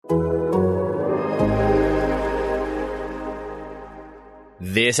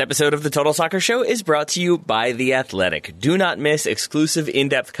This episode of the Total Soccer Show is brought to you by The Athletic. Do not miss exclusive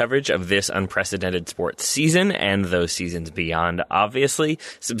in-depth coverage of this unprecedented sports season and those seasons beyond, obviously.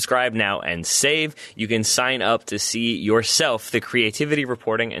 Subscribe now and save. You can sign up to see yourself the creativity,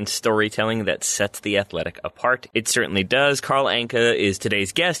 reporting, and storytelling that sets The Athletic apart. It certainly does. Carl Anka is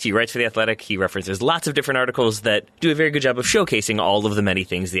today's guest. He writes for The Athletic. He references lots of different articles that do a very good job of showcasing all of the many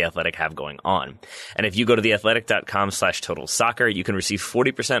things The Athletic have going on. And if you go to theathletic.com/totalsoccer, you can receive 40%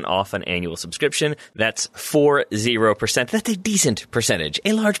 off an annual subscription. That's 40%. That's a decent percentage,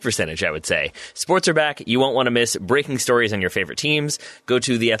 a large percentage, I would say. Sports are back. You won't want to miss breaking stories on your favorite teams. Go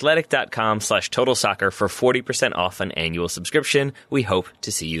to theathletic.com/totalsoccer for 40% off an annual subscription. We hope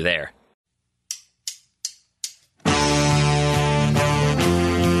to see you there.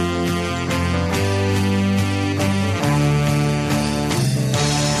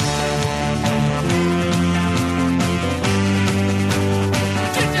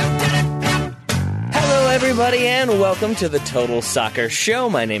 Everybody, and welcome to the Total Soccer Show.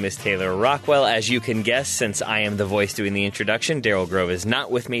 My name is Taylor Rockwell. As you can guess, since I am the voice doing the introduction, Daryl Grove is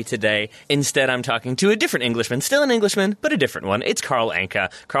not with me today. Instead, I'm talking to a different Englishman, still an Englishman, but a different one. It's Carl Anka.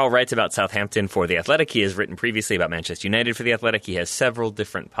 Carl writes about Southampton for The Athletic. He has written previously about Manchester United for The Athletic. He has several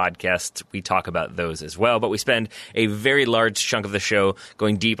different podcasts. We talk about those as well, but we spend a very large chunk of the show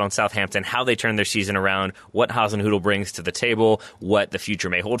going deep on Southampton, how they turn their season around, what Hasenhüttl brings to the table, what the future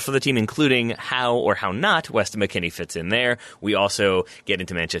may hold for the team, including how or how not Weston McKennie fits in there. We also get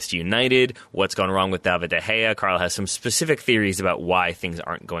into Manchester United, what's gone wrong with David De Gea. Carl has some specific theories about why things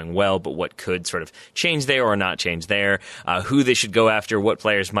aren't going well, but what could sort of change there or not change there, who they should go after, what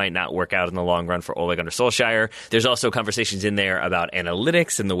players might not work out in the long run for Ole Gunnar Solskjaer. There's also conversations in there about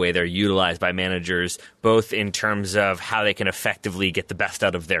analytics and the way they're utilized by managers, both in terms of how they can effectively get the best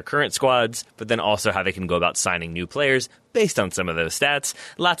out of their current squads, but then also how they can go about signing new players based on some of those stats.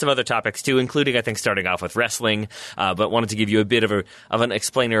 Lots of other topics, too, including, I think, starting off with wrestling, but wanted to give you a bit of an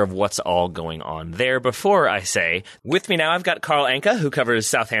explainer of what's all going on there. Before I say, with me now, I've got Carl Anka, who covers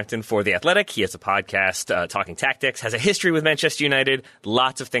Southampton for The Athletic. He has a podcast, Talking Tactics, has a history with Manchester United,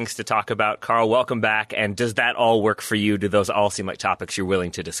 lots of things to talk about. Carl, welcome back, and does that all work for you? Do those all seem like topics you're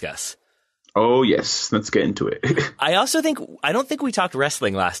willing to discuss? Oh, yes. Let's get into it. I don't think we talked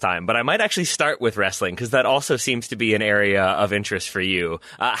wrestling last time, but I might actually start with wrestling because that also seems to be an area of interest for you.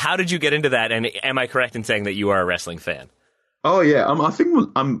 How did you get into that? And am I correct in saying that you are a wrestling fan? Oh, yeah. I think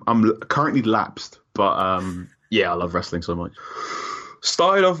I'm currently lapsed, but yeah, I love wrestling so much.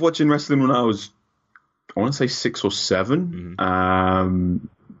 Started off watching wrestling when I was, I want to say 6 or 7. Mm-hmm.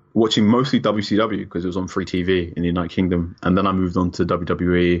 Watching mostly WCW because it was on free TV in the United Kingdom. And then I moved on to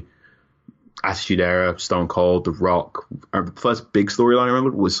WWE. Attitude Era, Stone Cold, The Rock. The first big storyline I remember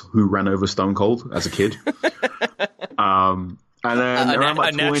was who ran over Stone Cold as a kid. And then around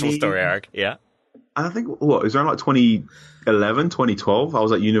like a national story arc, yeah. And I think, it was around like 2011, 2012, I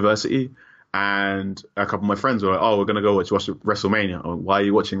was at university, and a couple of my friends were like, we're going to go watch WrestleMania. Went, why are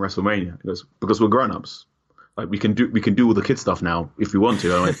you watching WrestleMania? He goes, because we're grown-ups. Like, we can do all the kid stuff now if we want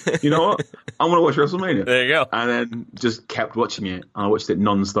to. I went, you know what? I want to watch WrestleMania. There you go. And then just kept watching it. And I watched it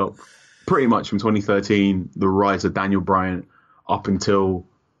non-stop. Pretty much from 2013, the rise of Daniel Bryan up until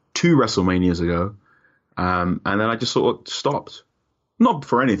 2 WrestleManias ago. And then I just sort of stopped. Not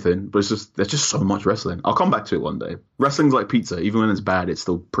for anything, but there's just so much wrestling. I'll come back to it one day. Wrestling's like pizza. Even when it's bad, it's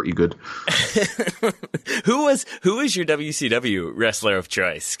still pretty good. Who was your WCW wrestler of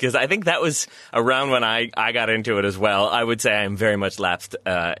choice? Because I think that was around when I got into it as well. I would say I'm very much lapsed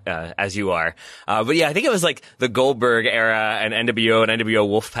as you are. But yeah, I think it was like the Goldberg era and NWO and NWO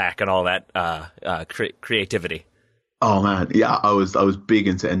Wolfpack and all that creativity. Oh man, yeah, I was big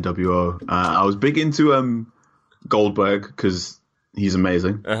into NWO. I was big into Goldberg because he's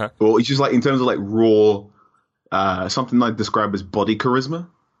amazing. Uh-huh. Well, it's just like in terms of like raw, something I describe as body charisma.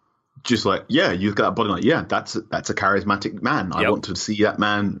 Just like, yeah, you've got a body like, yeah, that's a charismatic man. Yep. I want to see that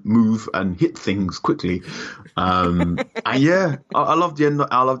man move and hit things quickly. And yeah, I love the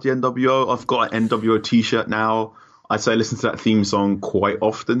NWO. I've got an NWO T-shirt now. I'd say I listen to that theme song quite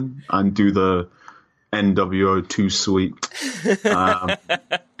often and do the NWO Too Sweet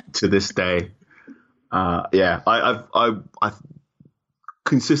to this day. Yeah, I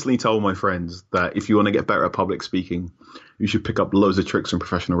consistently tell my friends that if you want to get better at public speaking, you should pick up loads of tricks from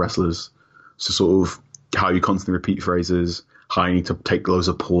professional wrestlers. So sort of how you constantly repeat phrases, how you need to take loads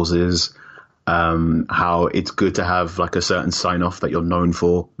of pauses, how it's good to have like a certain sign off that you're known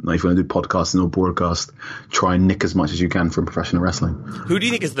for. Like if you want to do podcasting or broadcast, try and nick as much as you can from professional wrestling. Who do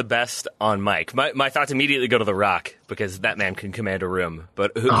you think is the best on mic? My thoughts immediately go to The Rock because that man can command a room.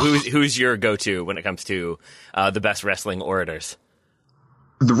 But who's your go-to when it comes to the best wrestling orators?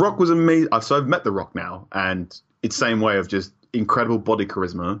 The Rock was amazing. So I've met The Rock now, and it's the same way of just incredible body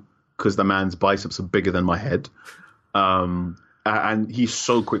charisma because the man's biceps are bigger than my head. And he's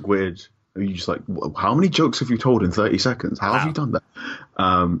so quick-witted. You're just like, how many jokes have you told in 30 seconds? How have you done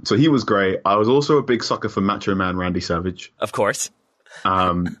that? So he was great. I was also a big sucker for Macho Man Randy Savage. Of course.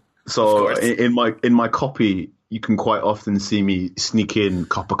 In my copy, you can quite often see me sneak in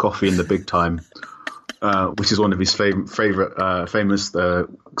cup of coffee in the big time, which is one of his famous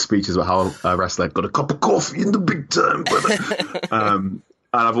speeches about how a wrestler got a cup of coffee in the big time, brother.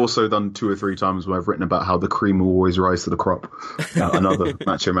 And I've also done 2 or 3 times where I've written about how the cream will always rise to the crop. Another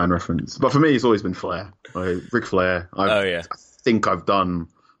Macho Man reference. But for me, it's always been Flair. Ric Flair. I think I've done...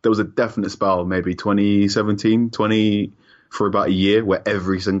 There was a definite spell, maybe 2017, for about a year, where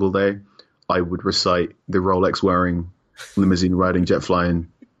every single day I would recite the Rolex wearing, limousine riding, jet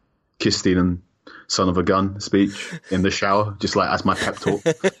flying, kiss stealing, son of a gun speech in the shower, just like as my pep talk.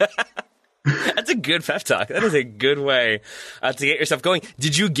 That's a good pep talk. That is a good way to get yourself going.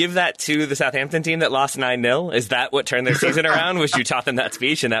 Did you give that to the Southampton team that lost 9-0? Is that what turned their season around? Was you taught them that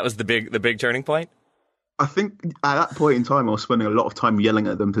speech and that was the big turning point? I think at that point in time, I was spending a lot of time yelling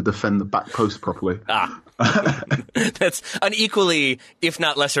at them to defend the back post properly. That's an equally, if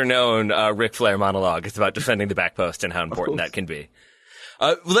not lesser known, Ric Flair monologue. It's about defending the back post and how important that can be.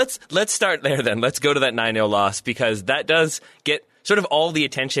 Let's start there then. Let's go to that 9-0 loss because that does get sort of all the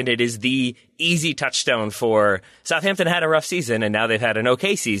attention. It is the easy touchstone for Southampton had a rough season and now they've had an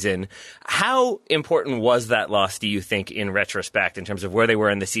okay season. How important was that loss, do you think, in retrospect, in terms of where they were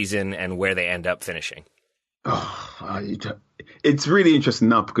in the season and where they end up finishing? It's really interesting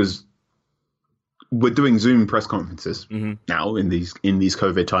now because we're doing Zoom press conferences now in these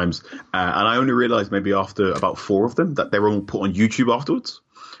COVID times. And I only realized maybe after about 4 of them that they were all put on YouTube afterwards.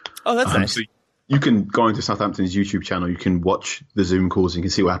 Oh, that's nice. So you can go into Southampton's YouTube channel. You can watch the Zoom calls. You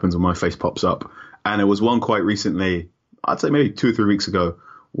can see what happens when my face pops up. And there was one quite recently, I'd say maybe 2 or 3 weeks ago,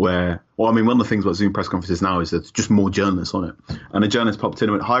 where, one of the things about Zoom press conferences now is there's just more journalists on it. And a journalist popped in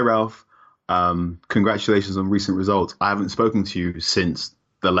and went, "Hi, Ralph. Congratulations on recent results. I haven't spoken to you since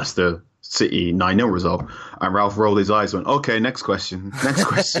the Leicester City 9-0 result." And Ralph rolled his eyes and went, "Okay, next question. Next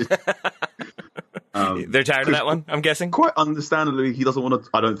question." They're tired of that one, I'm guessing? Quite understandably, he doesn't want to.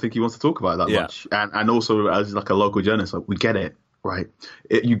 I don't think he wants to talk about it that much. And also, as like a local journalist, like, we get it, right?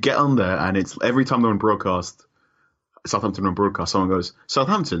 You get on there, and it's every time they're on broadcast, Southampton on broadcast, someone goes,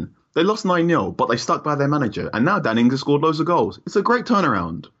 "Southampton, they lost 9-0, but they stuck by their manager, and now Dan Ings has scored loads of goals. It's a great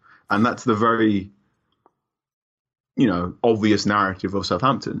turnaround." And that's the very, obvious narrative of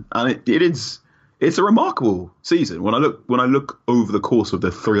Southampton, and it's a remarkable season. When I look over the course of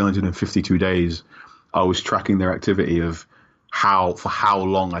the 352 days, I was tracking their activity of for how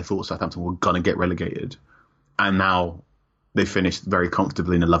long I thought Southampton were gonna get relegated, and now they finished very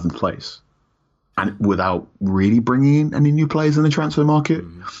comfortably in 11th place, and without really bringing in any new players in the transfer market.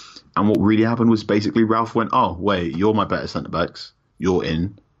 And what really happened was basically Ralph went, "Oh wait, you're my better centre backs. You're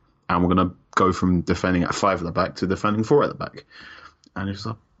in." And we're going to go from defending at 5 at the back to defending 4 at the back. And it's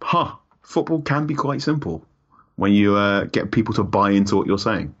like, football can be quite simple when you get people to buy into what you're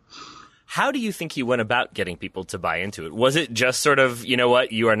saying. How do you think he went about getting people to buy into it? Was it just sort of, you know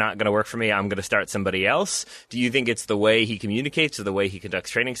what, you are not going to work for me, I'm going to start somebody else? Do you think it's the way he communicates or the way he conducts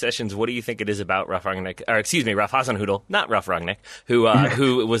training sessions? What do you think it is about Ralph Hasenhüttl, not Ralph Rangnick,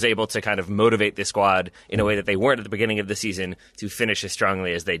 who was able to kind of motivate the squad in a way that they weren't at the beginning of the season to finish as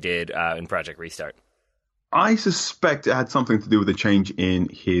strongly as they did in Project Restart? I suspect it had something to do with a change in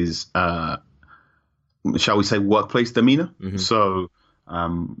his, shall we say, workplace demeanor. So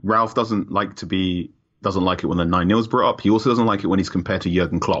Ralph doesn't like it when the 9-0 is brought up. He also doesn't like it when he's compared to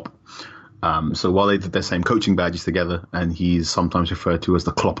Jurgen Klopp. So while they did their same coaching badges together, and he's sometimes referred to as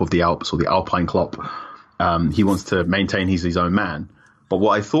the Klopp of the Alps or the Alpine Klopp, he wants to maintain he's his own man. But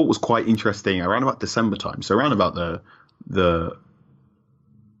what I thought was quite interesting around about December time, so around about the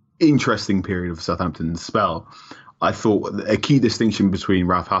interesting period of Southampton's spell, I thought a key distinction between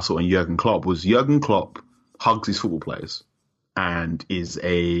Ralph Hasenhüttl and Jurgen Klopp was Jurgen Klopp hugs his football players. And is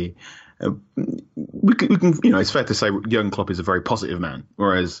we can it's fair to say Jurgen Klopp is a very positive man,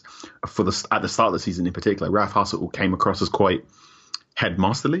 whereas at the start of the season in particular, Ralph Hasenhüttl came across as quite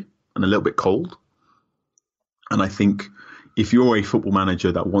headmasterly and a little bit cold. And I think if you're a football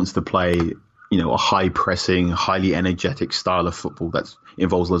manager that wants to play, a high pressing, highly energetic style of football that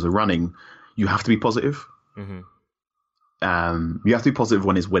involves loads of running, you have to be positive. You have to be positive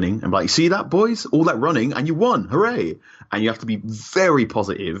when it's winning and be like, "See that, boys? All that running and you won. Hooray." And you have to be very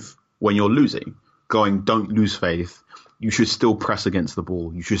positive when you're losing, going, "Don't lose faith. You should still press against the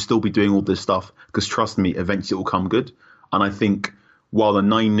ball. You should still be doing all this stuff because trust me, eventually it will come good." And I think while the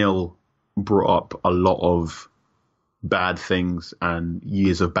 9-0 brought up a lot of bad things and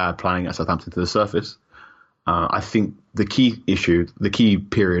years of bad planning at Southampton to the surface, I think the key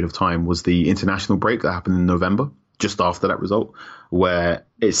period of time was the international break that happened in November, just after that result, where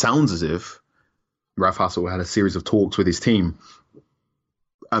it sounds as if Ralph Hassel had a series of talks with his team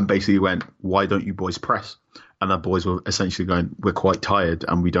and basically went, "Why don't you boys press?" And the boys were essentially going, "We're quite tired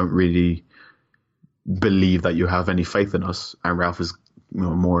and we don't really believe that you have any faith in us." And Ralph is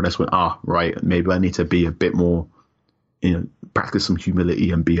more or less went, right, maybe I need to be a bit more, practice some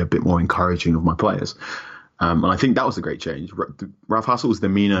humility and be a bit more encouraging of my players. And I think that was a great change. Ralph Hassel's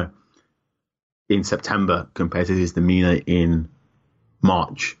demeanour in September compared to his demeanour in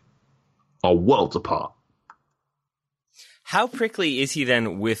March are worlds apart. How prickly is he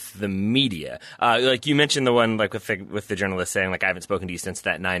then with the media? Like you mentioned the one like with the journalist saying, like, I haven't spoken to you since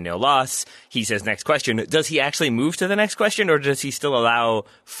that 9-0 loss. He says, next question. Does he actually move to the next question, or does he still allow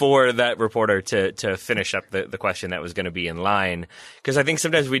for that reporter to finish up the question that was going to be in line? Because I think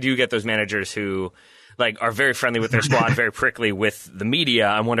sometimes we do get those managers who like are very friendly with their squad, very prickly with the media.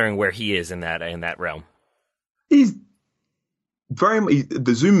 I'm wondering where he is in that realm. He's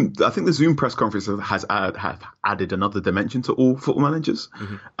the Zoom. I think the Zoom press conference has added another dimension to all football managers.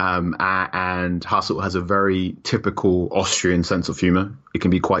 Mm-hmm. And Hassel has a very typical Austrian sense of humor. It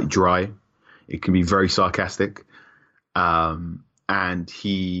can be quite dry. It can be very sarcastic. And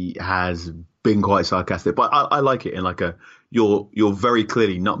he has been quite sarcastic, but I like it in like you're very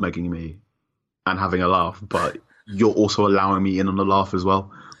clearly nutmegging me and having a laugh, but you're also allowing me in on the laugh as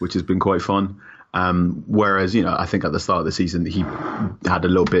well, which has been quite fun. Whereas, I think at the start of the season, he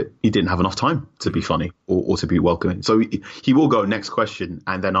didn't have enough time to be funny or to be welcoming. So he will go next question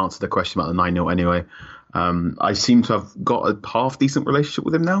and then answer the question about the 9-0 anyway. I seem to have got a half decent relationship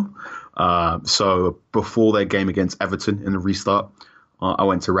with him now. So before their game against Everton in the restart, I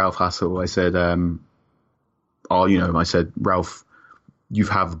went to Ralph Hassel. I said, Ralph, you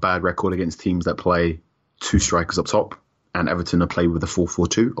have a bad record against teams that play two strikers up top, and Everton are played with a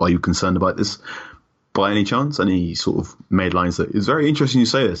 4-4-2. Are you concerned about this by any chance? And he sort of made lines that, it's very interesting you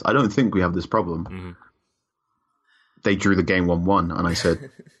say this. I don't think we have this problem. Mm-hmm. They drew the game 1-1. And I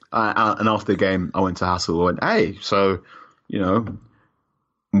said, and after the game, I went to Hassel and went, hey, so,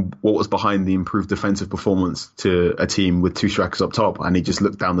 what was behind the improved defensive performance to a team with two strikers up top? And he just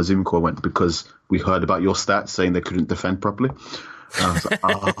looked down the Zoom call and went, because we heard about your stats saying they couldn't defend properly. And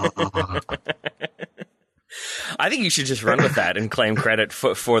I was like, I think you should just run with that and claim credit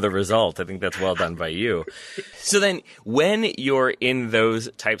for the result. I think that's well done by you. So then when you're in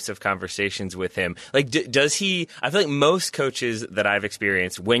those types of conversations with him, like, does he, I feel like most coaches that I've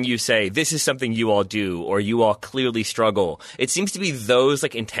experienced, when you say, this is something you all do, or you all clearly struggle, it seems to be those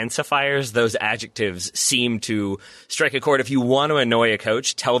like intensifiers, those adjectives seem to strike a chord. If you want to annoy a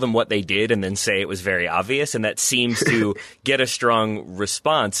coach, tell them what they did and then say it was very obvious. And that seems to get a strong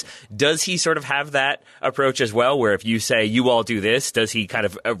response. Does he sort of have that approach as well, where if you say you all do this, does he kind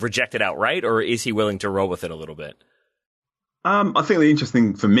of reject it outright, or is he willing to roll with it a little bit? I think the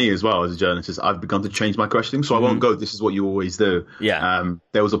interesting for me as well as a journalist is I've begun to change my questioning, so I won't go, this is what you always do. Yeah.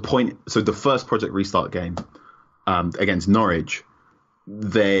 There was a point, so the first Project Restart game against Norwich,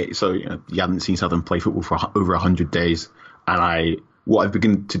 you haven't seen Southern play football for over 100 days, and what I've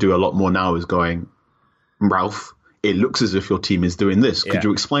begun to do a lot more now is going, Ralph, it looks as if your team is doing this. Could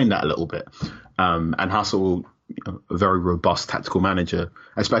you explain that a little bit? And Hassel, a very robust tactical manager,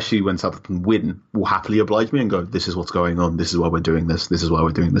 especially when Southampton win, will happily oblige me and go, this is what's going on. This is why we're doing this. This is why we're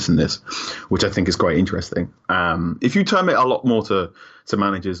doing this and this, which I think is quite interesting. If you turn it a lot more to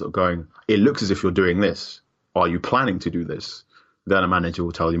managers going, it looks as if you're doing this. Are you planning to do this? Then a manager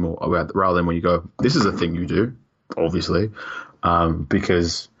will tell you more, rather than when you go, this is a thing you do, obviously,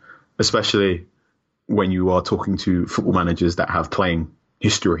 because especially when you are talking to football managers that have playing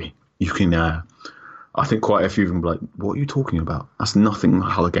history, you can, I think quite a few of them be like, what are you talking about? That's nothing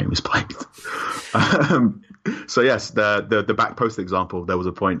like how the game is played. So yes, the back post example, there was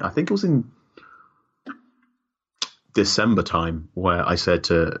a point, I think it was in December time, where I said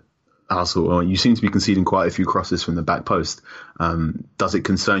to Hassel, you seem to be conceding quite a few crosses from the back post. Does it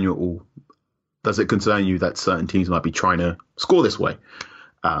concern you at all? Does it concern you that certain teams might be trying to score this way?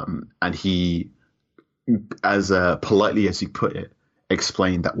 And he, as politely as he put it,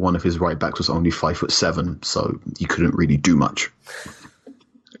 explained that one of his right backs was only 5'7", so he couldn't really do much.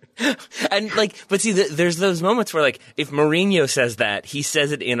 And but see, there's those moments where if Mourinho says that, he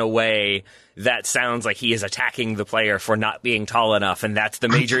says it in a way that sounds like he is attacking the player for not being tall enough, and that's the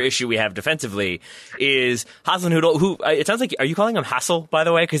major issue we have defensively, is Hasenhüttl, who, it sounds like, are you calling him Hassel, by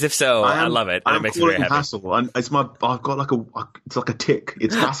the way? Because if so, I love it. I'm it makes me very happy. Hassel, and I've got it's like a tick.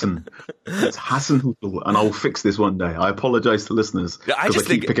 It's Hassan. It's Hasenhüttl, and I'll fix this one day. I apologize to listeners because I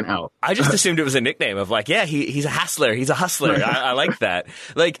keep picking it out. I just assumed it was a nickname of like, yeah, he's a hassler. He's a hustler. I like that.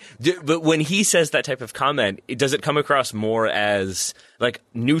 Like, but when he says that type of comment, does it come across more as like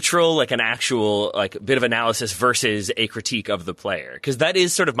neutral, like an actual like bit of analysis versus a critique of the player? Because that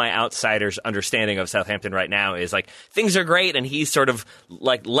is sort of my outsider's understanding of Southampton right now, is like things are great and he's sort of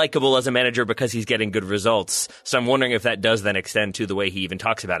like likable as a manager because he's getting good results. So I'm wondering if that does then extend to the way he even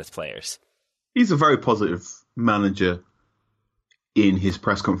talks about his players. He's a very positive manager in his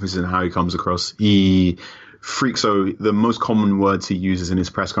press conferences and how he comes across. He freaks. So the most common words he uses in his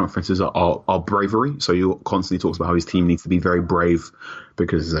press conferences are bravery. So he constantly talks about how his team needs to be very brave,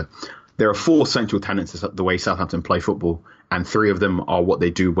 because there are 4 central tenets of the way Southampton play football, and 3 of them are what they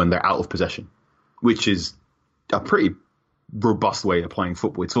do when they're out of possession, which is a pretty robust way of playing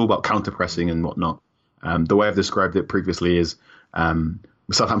football. It's all about counter-pressing and whatnot. The way I've described it previously is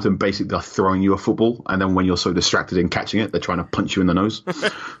Southampton basically are throwing you a football, and then when you're so distracted in catching it, they're trying to punch you in the nose.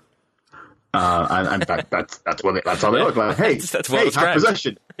 And that's how they look. Like, hey, have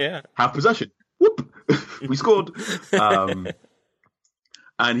possession. Yeah, have possession. Whoop, we scored.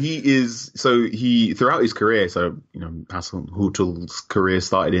 And he throughout his career. So Hasenhüttl's career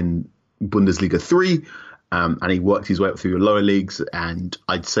started in Bundesliga 3, and he worked his way up through the lower leagues. And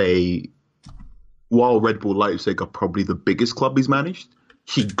I'd say, while Red Bull Leipzig are probably the biggest club he's managed,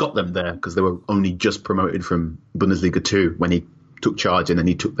 he got them there because they were only just promoted from Bundesliga 2 when he took charge, and then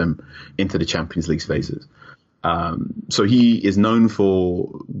he took them into the Champions League phases. So he is known for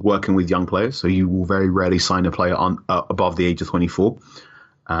working with young players. So he will very rarely sign a player on above the age of 24.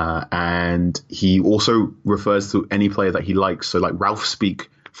 And he also refers to any player that he likes. So like Ralph speak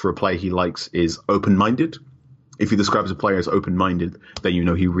for a player he likes is open-minded. If he describes a player as open-minded, then you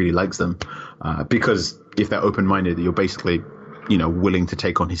know he really likes them. Because if they're open-minded, you're basically, willing to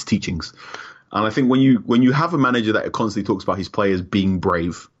take on his teachings. And I think when you have a manager that constantly talks about his players being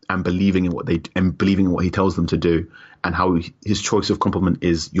brave and believing in what he tells them to do, and how his choice of compliment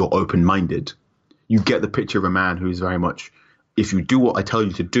is you're open-minded, you get the picture of a man who is very much, if you do what I tell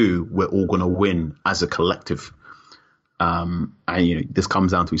you to do, we're all going to win as a collective. And this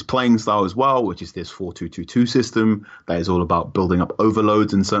comes down to his playing style as well, which is this 4-2-2-2 system that is all about building up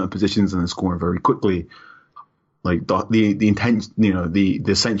overloads in certain positions and then scoring very quickly. Like the intent, the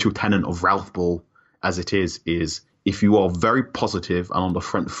essential tenet of Ralph Ball, as it is if you are very positive and on the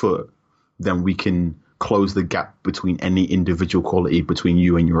front foot, then we can close the gap between any individual quality between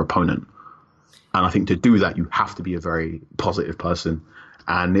you and your opponent. And I think to do that, you have to be a very positive person.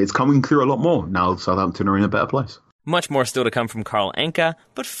 And it's coming through a lot more now. Southampton are in a better place. Much more still to come from Carl Anka,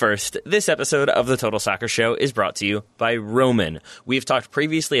 but first, this episode of the Total Soccer Show is brought to you by Roman. We've talked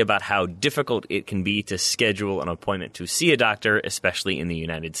previously about how difficult it can be to schedule an appointment to see a doctor, especially in the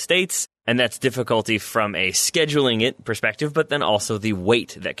United States. And that's difficulty from a scheduling it perspective, but then also the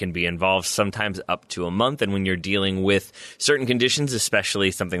wait that can be involved, sometimes up to a month. And when you're dealing with certain conditions,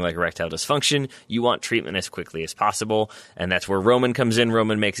 especially something like erectile dysfunction, you want treatment as quickly as possible. And that's where Roman comes in.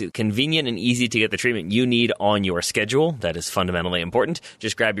 Roman makes it convenient and easy to get the treatment you need on your schedule. That is fundamentally important.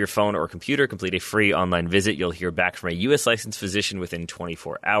 Just grab your phone or computer, complete a free online visit. You'll hear back from a U.S. licensed physician within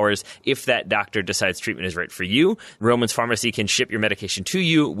 24 hours. If that doctor decides treatment is right for you, Roman's Pharmacy can ship your medication to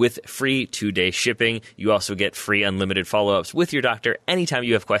you with free 2-day shipping. You also get free unlimited follow-ups with your doctor anytime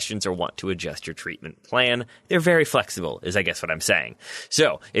you have questions or want to adjust your treatment plan. They're very flexible, is I guess what I'm saying.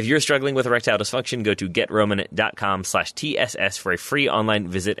 So, if you're struggling with erectile dysfunction, go to GetRoman.com/TSS for a free online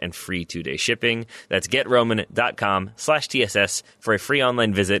visit and free 2-day shipping. That's GetRoman.com/TSS for a free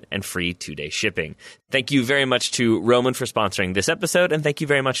online visit and free 2-day shipping. Thank you very much to Roman for sponsoring this episode, and thank you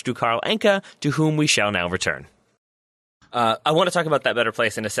very much to Carl Anka, to whom we shall now return. I want to talk about That Better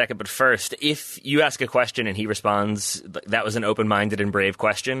Place in a second, but first, if you ask a question and he responds, that was an open-minded and brave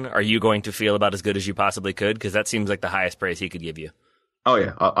question, are you going to feel about as good as you possibly could? Because that seems like the highest praise he could give you. Oh,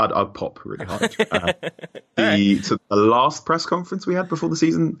 yeah. I'd pop really hard. The last press conference we had before the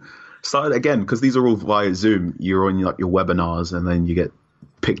season started, again, because these are all via Zoom, you're on your webinars, and then you get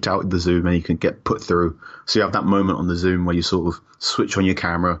picked out in the Zoom and you can get put through. So you have that moment on the Zoom where you sort of switch on your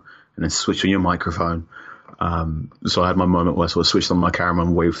camera and then switch on your microphone. So I had my moment where I sort of switched on my camera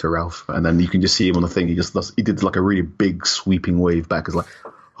and waved to Ralph, and then you can just see him on the thing. He did like a really big sweeping wave back. It's like,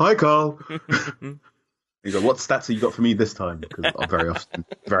 "Hi, Carl." You go, what stats have you got for me this time? Because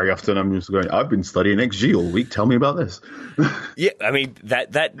very often I'm just going, I've been studying XG all week. Tell me about this. Yeah, I mean,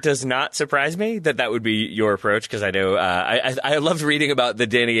 that does not surprise me that would be your approach, because I know I loved reading about the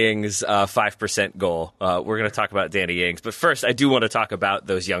Danny Ings 5% goal. We're going to talk about Danny Ings. But first, I do want to talk about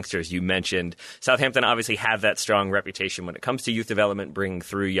those youngsters you mentioned. Southampton obviously have that strong reputation when it comes to youth development, bringing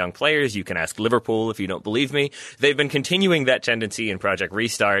through young players. You can ask Liverpool if you don't believe me. They've been continuing that tendency in Project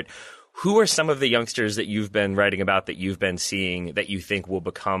Restart. Who are some of the youngsters that you've been writing about, that you've been seeing, that you think will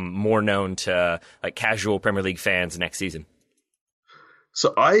become more known to like casual Premier League fans next season?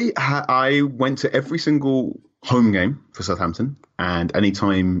 So I went to every single home game for Southampton, and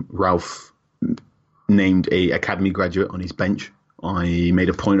anytime Ralph named a academy graduate on his bench, I made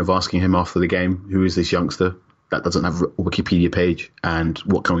a point of asking him after the game, who is this youngster that doesn't have a Wikipedia page, and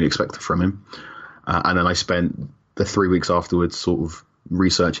what can we expect from him? And then I spent the 3 weeks afterwards sort of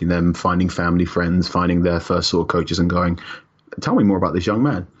researching them, finding family, friends, finding their first sort of coaches and going, tell me more about this young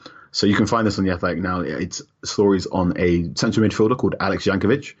man. So you can find this on The Athletic now. It's stories on a central midfielder called Alex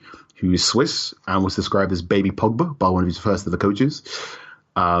Jankovic, who is Swiss and was described as baby Pogba by one of his first ever coaches.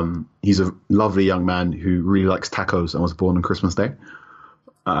 He's a lovely young man who really likes tacos and was born on Christmas Day.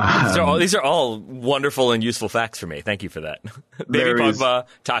 These are all wonderful and useful facts for me. Thank you for that. Baby Pogba,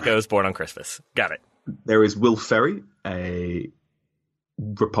 tacos, born on Christmas. Got it. There is Will Ferry, a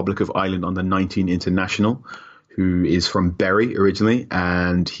Republic of Ireland under 19 international, who is from Bury originally,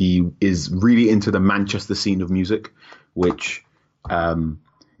 and he is really into the Manchester scene of music, which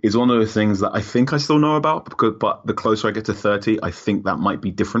is one of those things that I think I still know about, but the closer I get to 30, I think that might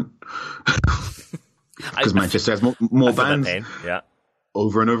be different. Because Manchester has more bands. Yeah.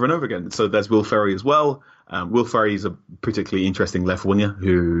 Over and over and over again. So there's Will Ferry as well. Will Ferry is a particularly interesting left winger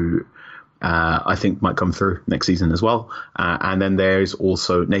who I think might come through next season as well. And then there's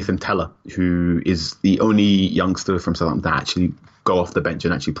also Nathan Teller, who is the only youngster from Southampton to actually go off the bench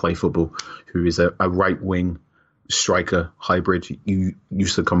and actually play football, who is a right wing striker hybrid. You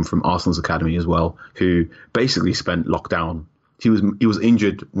used to come from Arsenal's academy as well, who basically spent lockdown. He was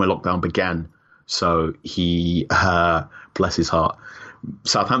injured when lockdown began, so he bless his heart.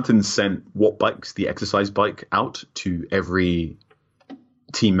 Southampton sent Watt Bikes, the exercise bike, out to every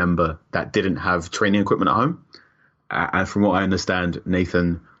team member that didn't have training equipment at home. And from what I understand,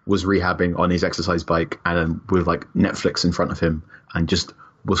 Nathan was rehabbing on his exercise bike and with like Netflix in front of him, and just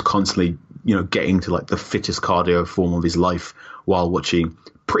was constantly, getting to like the fittest cardio form of his life while watching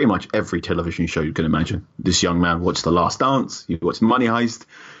pretty much every television show you can imagine. This young man watched The Last Dance. He watched Money Heist.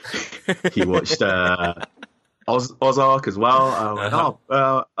 He watched Ozark as well.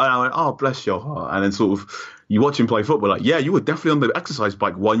 I went, oh, bless your heart. And then sort of you watch him play football, like, yeah, you were definitely on the exercise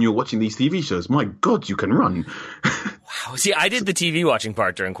bike while you were watching these TV shows. My God, you can run. Wow. See, I did the TV watching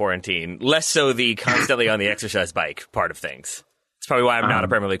part during quarantine, less so the constantly on the exercise bike part of things. It's probably why I'm not a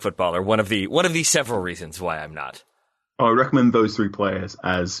Premier League footballer. One of the several reasons why I'm not. I recommend those three players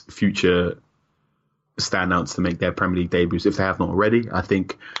as future standouts to make their Premier League debuts if they have not already. I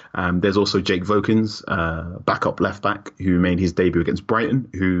think there's also Jake Vokins, backup left back, who made his debut against Brighton,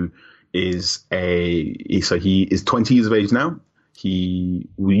 who is he is 20 years of age now. He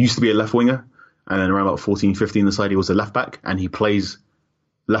used to be a left winger, and then around about 14, 15 the side he was a left back, and he plays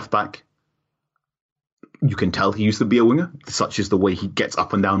left back. You can tell he used to be a winger, such as the way he gets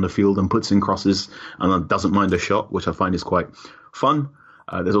up and down the field and puts in crosses and doesn't mind a shot, which I find is quite fun.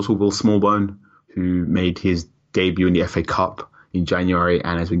 There's also Will Smallbone, who made his debut in the FA Cup in January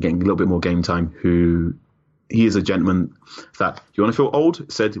and has been getting a little bit more game time, he is a gentleman that, you want to feel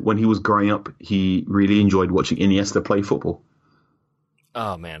old, said when he was growing up, he really enjoyed watching Iniesta play football.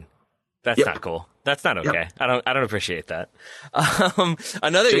 Oh, man. That's not cool. That's not okay. Yep. I don't appreciate that.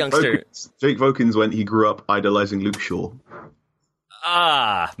 Another youngster. Jake Vokins, when he grew up idolizing Luke Shaw.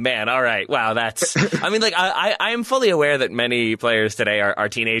 Ah, man. All right. Wow. That's, I mean, like, I am fully aware that many players today are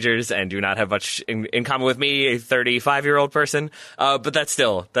teenagers and do not have much in common with me, a 35-year-old person. But that's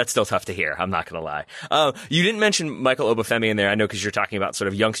still tough to hear. I'm not going to lie. You didn't mention Michael Obafemi in there. I know, because you're talking about sort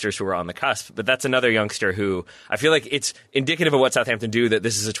of youngsters who are on the cusp, but that's another youngster who I feel like it's indicative of what Southampton do, that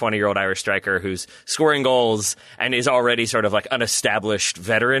this is a 20-year-old Irish striker who's scoring goals and is already sort of like an established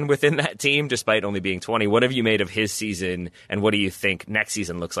veteran within that team, despite only being 20. What have you made of his season, and what do you think next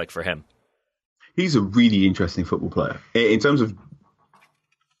season looks like for him? He's a really interesting football player in terms of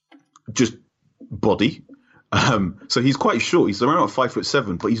just body. So he's quite short. He's around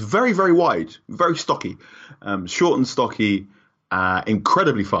 5'7", but he's very, very wide, very stocky, short and stocky,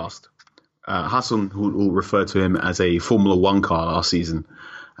 incredibly fast. Hassan will refer to him as a Formula One car last season,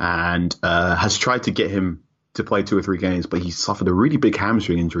 and has tried to get him to play 2 or 3 games, but he suffered a really big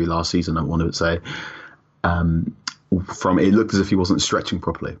hamstring injury last season, I want to say. from it looked as if he wasn't stretching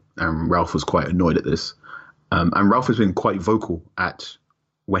properly, and Ralph was quite annoyed at this. And Ralph has been quite vocal at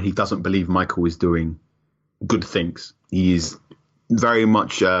when he doesn't believe Michael is doing good things. He is very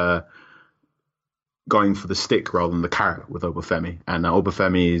much going for the stick rather than the carrot with Obafemi, and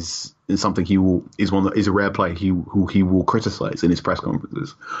Obafemi is something is a rare player who he will criticize in his press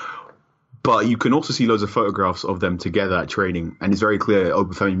conferences. But you can also see loads of photographs of them together at training, and it's very clear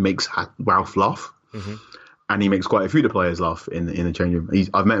Obafemi makes Ralph laugh, and he makes quite a few of the players laugh in the change room.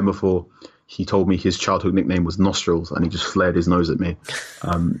 I've met him before. He told me his childhood nickname was Nostrils, and he just flared his nose at me.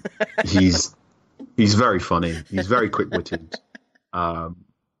 He's very funny. He's very quick-witted.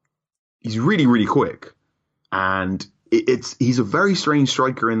 He's really, really quick, and he's a very strange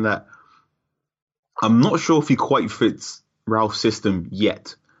striker in that I'm not sure if he quite fits Ralph's system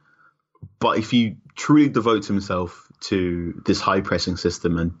yet. But if he truly devotes himself to this high pressing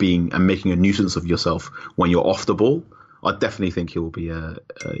system and making a nuisance of yourself when you're off the ball, I definitely think he'll be a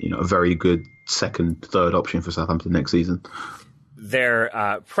very good second, third option for Southampton next season.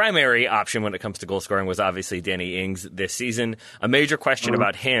 Their primary option when it comes to goal scoring was obviously Danny Ings this season. A major question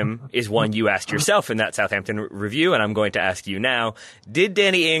about him is one you asked yourself in that Southampton review, and I'm going to ask you now. Did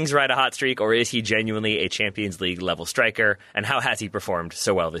Danny Ings ride a hot streak, or is he genuinely a Champions League level striker? And how has he performed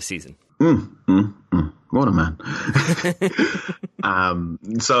so well this season? What a man.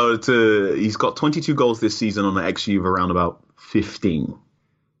 He's got 22 goals this season on an XG of around about 15.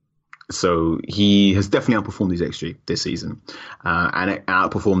 So he has definitely outperformed his XG this season, and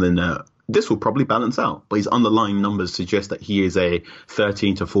outperformed in this will probably balance out, but his underlying numbers suggest that he is a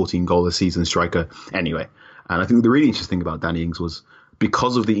 13 to 14 goal a season striker anyway. And I think the really interesting thing about Danny Ings was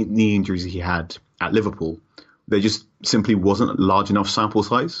because of the knee injuries he had at Liverpool, there just simply wasn't a large enough sample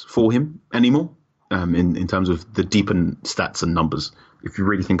size for him anymore in terms of the deepened stats and numbers. If you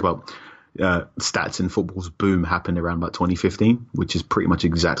really think about stats in football's boom happened around about 2015, which is pretty much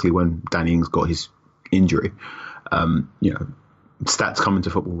exactly when Danny Ings got his injury. Stats come into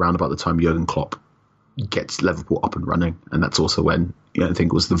football around about the time Jurgen Klopp gets Liverpool up and running, and that's also when I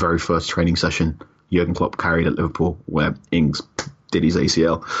think it was the very first training session Jurgen Klopp carried at Liverpool where Ings did his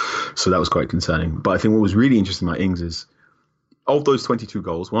ACL. So that was quite concerning. But I think what was really interesting about Ings is of those 22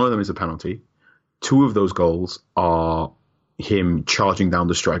 goals, one of them is a penalty. 2 of those goals are him charging down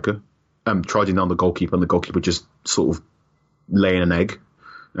the striker, charging down the goalkeeper, and the goalkeeper just sort of laying an egg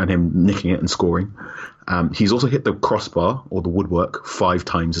and him nicking it and scoring. He's also hit the crossbar or the woodwork 5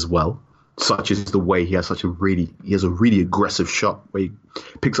 times as well. Such is the way he has a really aggressive shot where he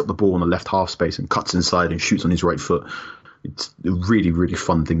picks up the ball in the left half space and cuts inside and shoots on his right foot. It's a really, really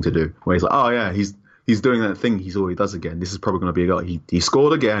fun thing to do. Where he's like, oh yeah, he's doing that thing he always does again. This is probably going to be a goal. He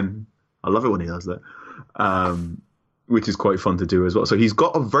scored again. I love it when he does that. Which is quite fun to do as well. So he's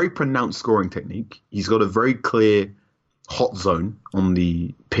got a very pronounced scoring technique. He's got a very clear hot zone on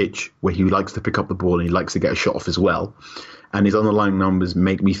the pitch where he likes to pick up the ball and he likes to get a shot off as well. And his underlying numbers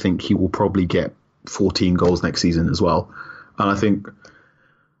make me think he will probably get 14 goals next season as well. And I think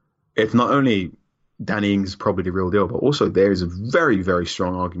it's not only Danny Ings is probably the real deal, but also there is a very, very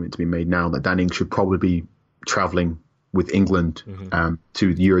strong argument to be made now that Danny Ings should probably be travelling with England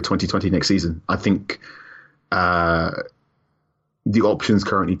to the Euro 2020 next season. I think the options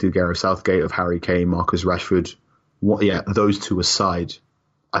currently to Gareth Southgate of Harry Kane, Marcus Rashford, those 2 aside,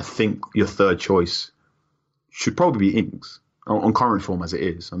 I think your third choice should probably be Ings on current form as it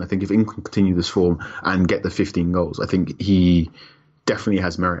is. And I think if Ings can continue this form and get the 15 goals, I think he definitely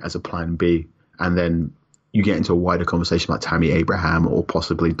has merit as a plan B. And then you get into a wider conversation about Tammy Abraham or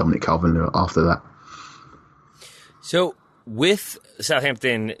possibly Dominic Calvert-Lewin after that. So with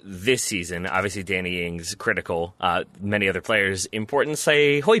Southampton this season, obviously Danny Ings critical, many other players important,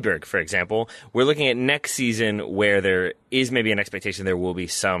 say Højbjerg, for example. We're looking at next season where there is maybe an expectation there will be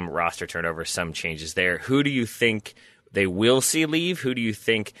some roster turnover, some changes there. Who do you think they will see leave? Who do you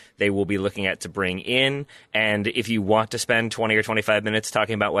think they will be looking at to bring in? And if you want to spend 20 or 25 minutes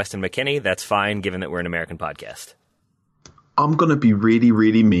talking about Weston McKennie, that's fine, given that we're an American podcast. I'm going to be really,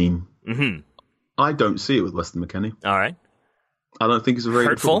 really mean. I don't see it with Weston McKennie. All right. I don't think he's a very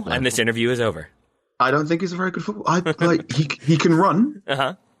hurtful, good football player. And this interview is over. I don't think he's a very good football. He can run.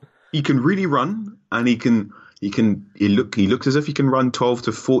 He can really run, and he looks as if he can run 12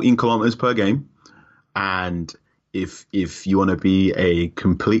 to 14 kilometers per game. And if you want to be a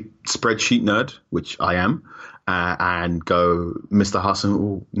complete spreadsheet nerd, which I am, and go, Mr. Hassan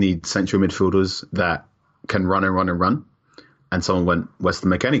will need central midfielders that can run and run and run. And someone went, Weston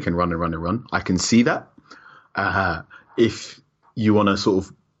McKennie can run and run and run. I can see that. If you want to sort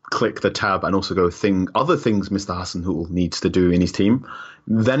of click the tab and also go other things Mr. Hasenhüttl needs to do in his team,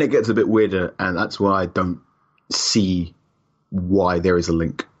 then it gets a bit weirder, and that's why I don't see why there is a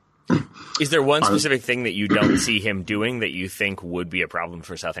link. Is there one specific thing that you don't see him doing that you think would be a problem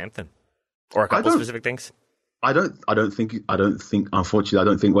for Southampton, or a couple specific things? I don't think. Unfortunately, I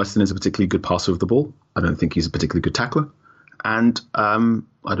don't think Weston is a particularly good passer of the ball. I don't think he's a particularly good tackler, and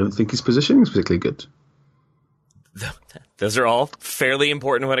I don't think his positioning is particularly good. Those are all fairly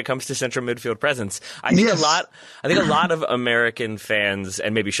important when it comes to central midfield presence. I think a lot of American fans,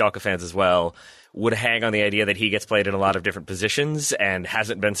 and maybe Schalke fans as well, would hang on the idea that he gets played in a lot of different positions and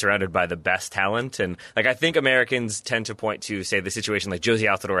hasn't been surrounded by the best talent. And I think Americans tend to point to, say, the situation like Josie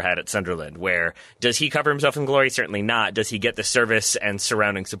Altidore had at Sunderland, where does he cover himself in glory? Certainly not. Does he get the service and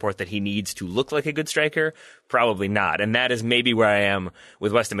surrounding support that he needs to look like a good striker? Probably not. And that is maybe where I am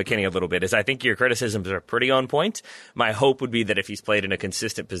with Weston McKennie a little bit, is I think your criticisms are pretty on point. My hope would be that if he's played in a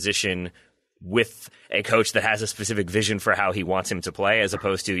consistent position with a coach that has a specific vision for how he wants him to play, as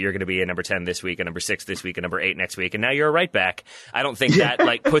opposed to you're going to be a number 10 this week, a number 6 this week, a number 8 next week, and now you're a right back. I don't think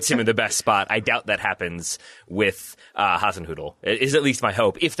that puts him in the best spot. I doubt that happens with Hasenhüttl. It is at least my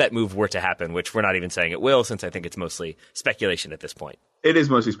hope, if that move were to happen, which we're not even saying it will, since I think it's mostly speculation at this point. It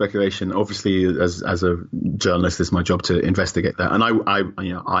is mostly speculation. Obviously, as a journalist, it's my job to investigate that, and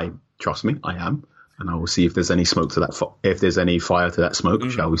I trust me, I am. And I will see if there's any smoke to that, if there's any fire to that smoke,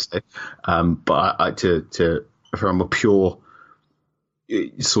 shall we say? But from a pure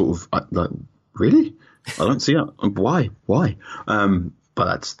sort of really, I don't see it. Why?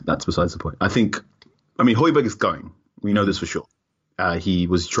 But that's besides the point. Højbjerg is going. We know this for sure. He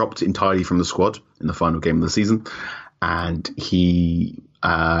was dropped entirely from the squad in the final game of the season, and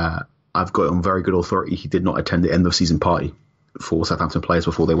I've got on very good authority, he did not attend the end of season party for Southampton players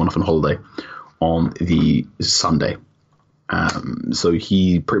before they went off on holiday on the Sunday. So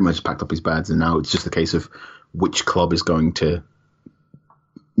he pretty much packed up his bags, and now it's just a case of which club is going to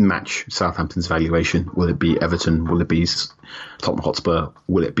match Southampton's valuation. Will it be Everton? Will it be Tottenham Hotspur?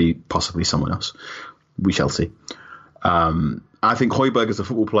 Will it be possibly someone else? We shall see. I think Højbjerg, as a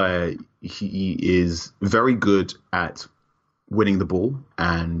football player, he is very good at winning the ball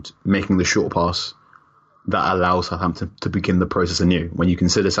and making the short pass that allows Southampton to begin the process anew. When you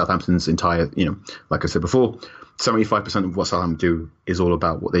consider Southampton's entire, like I said before, 75% of what Southampton do is all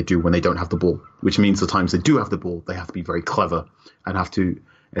about what they do when they don't have the ball, which means the times they do have the ball, they have to be very clever and have to,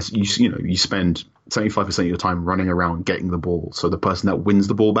 you spend 75% of your time running around getting the ball. So the person that wins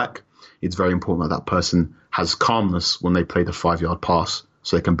the ball back, it's very important that person has calmness when they play the 5-yard pass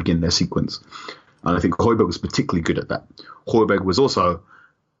so they can begin their sequence. And I think Højbjerg was particularly good at that. Højbjerg was also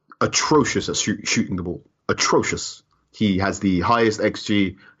atrocious at shooting the ball. Atrocious. He has the highest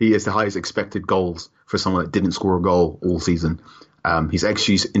XG. He has the highest expected goals for someone that didn't score a goal all season. His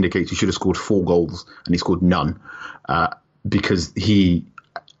XG indicates he should have scored 4 goals and he scored none because he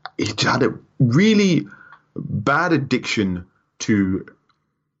had a really bad addiction to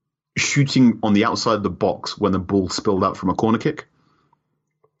shooting on the outside of the box when the ball spilled out from a corner kick.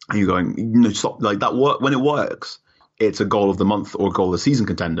 And you're going, stop, like that. When it works, it's a goal of the month or a goal of the season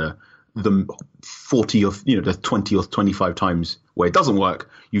contender. The 40 or the 20 or 25 times where it doesn't work,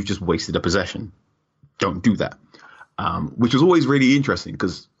 you've just wasted a possession. Don't do that. Which was always really interesting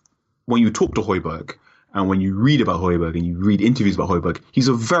because when you talk to Højbjerg and when you read about Højbjerg and you read interviews about Højbjerg, he's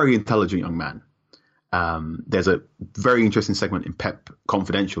a very intelligent young man. There's a very interesting segment in Pep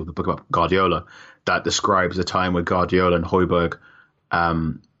Confidential, the book about Guardiola, that describes a time where Guardiola and Højbjerg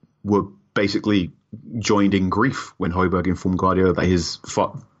were basically joined in grief when Højbjerg informed Guardiola that his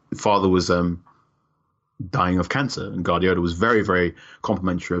father was dying of cancer, and Guardiola was very, very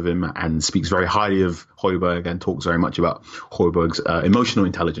complimentary of him and speaks very highly of Højbjerg and talks very much about Højbjerg's emotional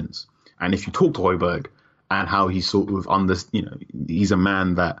intelligence. And if you talk to Højbjerg and how he sort of he's a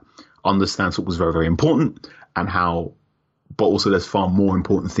man that understands what was very, very important, and but also there's far more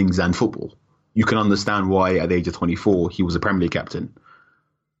important things than football. You can understand why at the age of 24 he was a Premier League captain,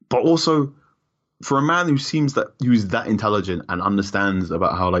 but also, for a man who's that intelligent and understands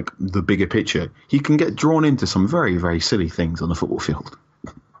about how the bigger picture, he can get drawn into some very, very silly things on the football field.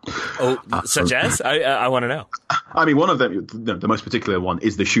 Oh, such as? I want to know. I mean, one of them, the most particular one,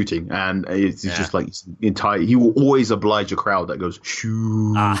 is the shooting, and it's just he will always oblige a crowd that goes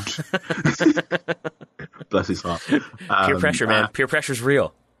shoot. Bless his heart. Peer pressure, man. Peer pressure's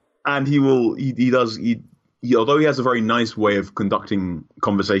real. And although he has a very nice way of conducting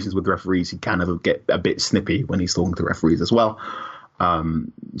conversations with referees, he can get a bit snippy when he's talking to referees as well.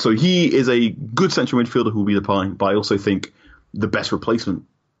 So he is a good central midfielder who will be applying, but I also think the best replacement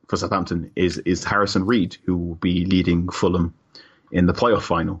for Southampton is Harrison Reed, who will be leading Fulham in the playoff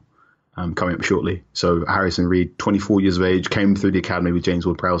final coming up shortly. So Harrison Reed, 24 years of age, came through the academy with James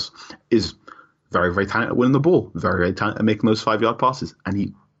Ward-Prowse, is very, very talented at winning the ball, very, very talented at making those 5-yard passes.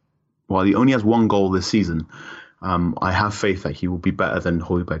 And while he only has one goal this season, I have faith that he will be better than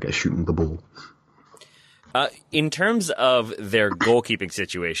Højbjerg at shooting the ball. In terms of their goalkeeping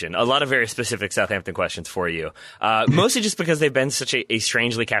situation, a lot of very specific Southampton questions for you. Mostly just because they've been such a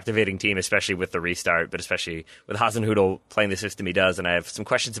strangely captivating team, especially with the restart, but especially with Hasenhüttl playing the system he does. And I have some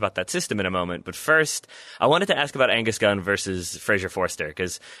questions about that system in a moment. But first, I wanted to ask about Angus Gunn versus Fraser Forster,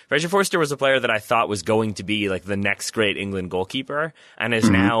 because Fraser Forster was a player that I thought was going to be like the next great England goalkeeper, and is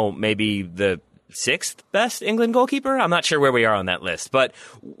now maybe the 6th best England goalkeeper. I'm not sure where we are on that list, but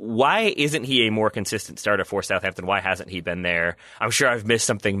why isn't he a more consistent starter for Southampton? Why hasn't he been there? I'm sure I've missed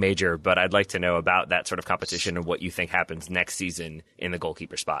something major, but I'd like to know about that sort of competition and what you think happens next season in the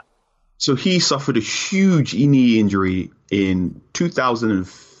goalkeeper spot. So he suffered a huge knee injury in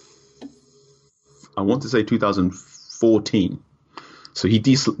 2014. So he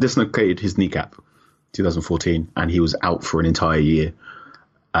dislocated his kneecap 2014, and he was out for an entire year.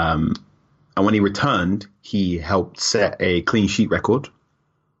 And when he returned, he helped set a clean sheet record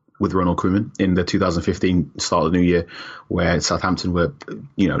with Ronald Koeman in the 2015 start of the new year, where Southampton were,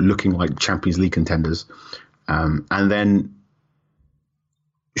 looking like Champions League contenders. And then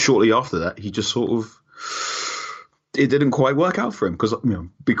shortly after that, he just it didn't quite work out for him because,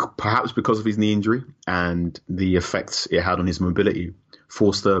 perhaps because of his knee injury and the effects it had on his mobility.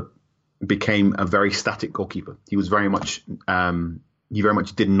 Forster became a very static goalkeeper. He was very much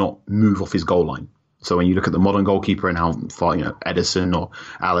did not move off his goal line. So when you look at the modern goalkeeper and how far, Ederson or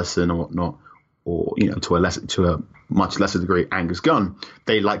Alisson or whatnot, or, to a much lesser degree, Angus Gunn,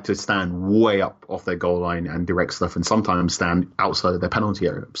 they like to stand way up off their goal line and direct stuff, and sometimes stand outside of their penalty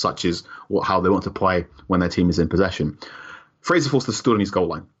area, such as how they want to play when their team is in possession. Fraser Forster stood on his goal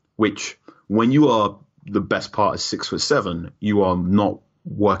line, which when you are the best part is 6'7", you are not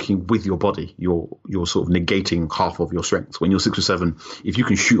working with your body. You're sort of negating half of your strength. When you're 6'7", if you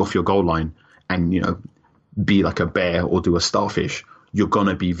can shoot off your goal line and be like a bear or do a starfish, you're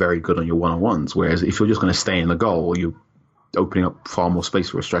gonna be very good on your one-on-ones. Whereas if you're just gonna stay in the goal, you're opening up far more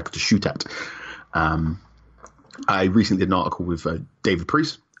space for a striker to shoot at. I recently did an article with David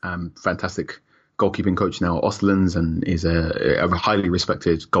Priest, fantastic goalkeeping coach now at Osterlands, and is a highly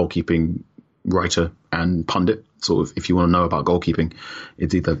respected goalkeeping writer and pundit. Sort of, if you want to know about goalkeeping,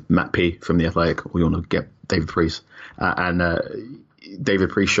 it's either Matt P from The Athletic or you want to get David Priest. David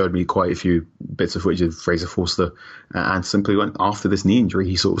Priest showed me quite a few bits of footage of Fraser Forster, and simply went, after this knee injury,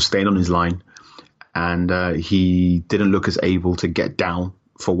 he sort of stayed on his line, and he didn't look as able to get down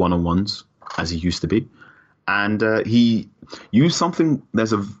for one-on-ones as he used to be. And he used something,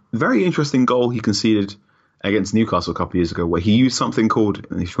 there's a very interesting goal he conceded against Newcastle a couple of years ago, where he used something called,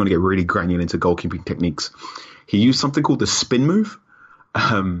 and if you want to get really granular into goalkeeping techniques, he used something called the spin move,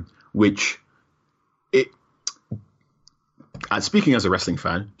 which speaking as a wrestling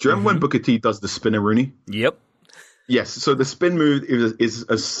fan, do you remember when Booker T does the spinner Rooney? Yep. Yes. So the spin move is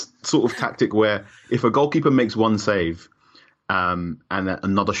a sort of tactic where if a goalkeeper makes one save, and then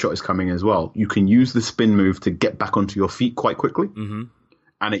another shot is coming as well, you can use the spin move to get back onto your feet quite quickly. Mm-hmm.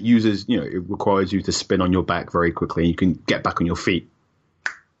 And it uses, it requires you to spin on your back very quickly, and you can get back on your feet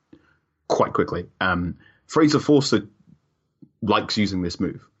quite quickly. Fraser Forster likes using this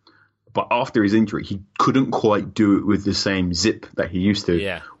move, but after his injury, he couldn't quite do it with the same zip that he used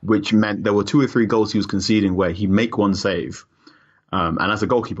to, which meant there were 2 or 3 goals he was conceding where he'd make one save. And as a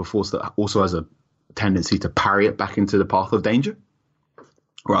goalkeeper, Forster also has a tendency to parry it back into the path of danger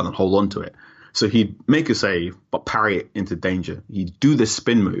rather than hold on to it. So he'd make a save, but parry it into danger. He'd do this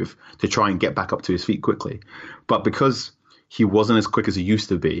spin move to try and get back up to his feet quickly. But because he wasn't as quick as he used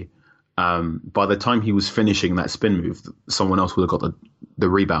to be, by the time he was finishing that spin move, someone else would have got the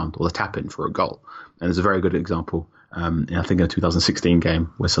rebound or the tap-in for a goal. And there's a very good example, I think in a 2016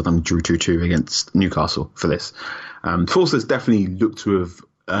 game where Southampton drew 2-2 against Newcastle for this. Forster's definitely looked to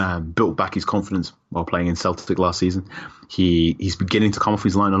have built back his confidence while playing in Celtic last season. He's beginning to come off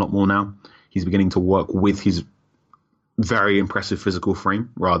his line a lot more now. He's beginning to work with his very impressive physical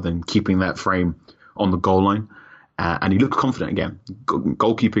frame rather than keeping that frame on the goal line. And he looked confident again.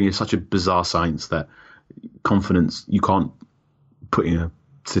 Goalkeeping is such a bizarre science that confidence, you can't put in a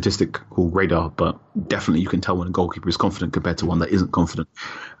statistic called radar, but definitely you can tell when a goalkeeper is confident compared to one that isn't confident.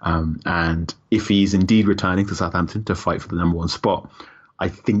 And if he's indeed returning to Southampton to fight for the number 1 spot, I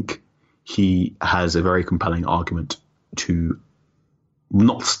think he has a very compelling argument to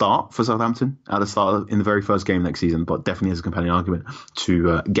not start for Southampton at the start in the very first game next season, but definitely has a compelling argument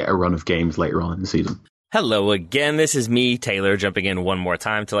to get a run of games later on in the season. Hello again, this is me, Taylor, jumping in one more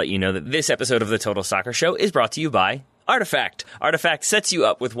time to let you know that this episode of the Total Soccer Show is brought to you by Artifact. Artifact sets you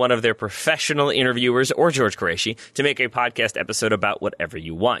up with one of their professional interviewers or George Qureshi to make a podcast episode about whatever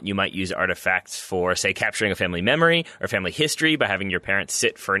you want. You might use Artifacts for, say, capturing a family memory or family history by having your parents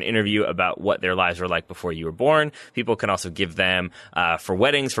sit for an interview about what their lives were like before you were born. People can also give them for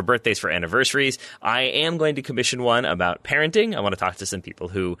weddings, for birthdays, for anniversaries. I am going to commission one about parenting. I want to talk to some people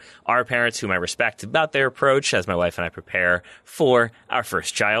who are parents whom I respect about their approach as my wife and I prepare for our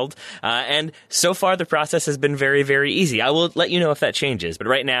first child. And so far, the process has been very, very easy. I will let you know if that changes. But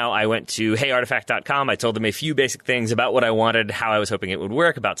right now, I went to heyartifact.com. I told them a few basic things about what I wanted, how I was hoping it would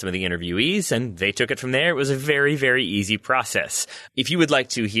work, about some of the interviewees, and they took it from there. It was a very, very easy process. If you would like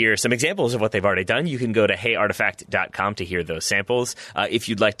to hear some examples of what they've already done, you can go to heyartifact.com to hear those samples. If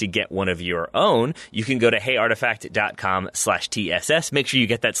you'd like to get one of your own, you can go to heyartifact.com/TSS. Make sure you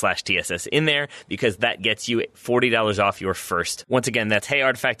get that /TSS in there because that gets you $40 off your first. Once again, that's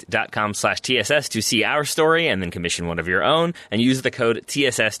heyartifact.com/TSS to see our story and then commission one of your own and use the code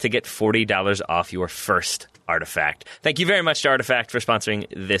TSS to get $40 off your first artifact. Thank you very much to Artifact for sponsoring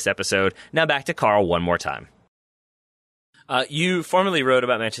this episode. Now back to Carl one more time. You formerly wrote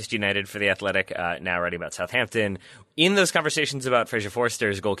about Manchester United for The Athletic, now writing about Southampton. In those conversations about Fraser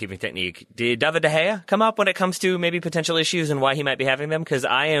Forster's goalkeeping technique, did David De Gea come up when it comes to maybe potential issues and why he might be having them? Because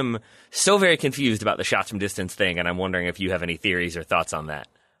I am so very confused about the shots from distance thing, and I'm wondering if you have any theories or thoughts on that.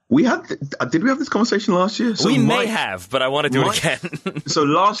 Did we have this conversation last year? So we may have, but I want to do it again. So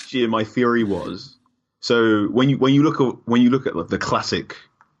last year, my theory was, so when you look at like the classic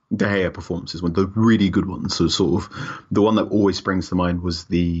De Gea performances, when the really good ones, so sort of the one that always springs to mind was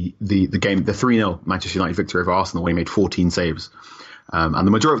the game, the 3-0 Manchester United victory over Arsenal, when he made 14 saves, and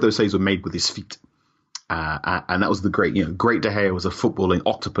the majority of those saves were made with his feet, and that was the great De Gea was a footballing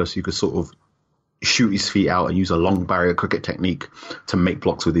octopus who could sort of shoot his feet out and use a long barrier cricket technique to make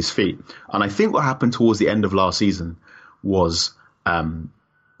blocks with his feet. And I think what happened towards the end of last season was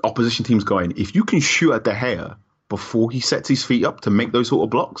opposition teams going, if you can shoot at De Gea before he sets his feet up to make those sort of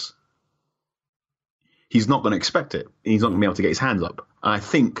blocks, he's not going to expect it. He's not going to be able to get his hands up. And I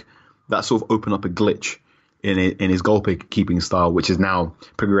think that sort of opened up a glitch in his goalkeeping style, which has now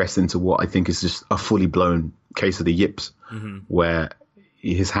progressed into what I think is just a fully blown case of the yips, where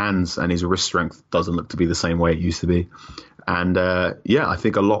his hands and his wrist strength doesn't look to be the same way it used to be. And I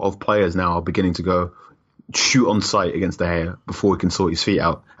think a lot of players now are beginning to go shoot on sight against De Gea before he can sort his feet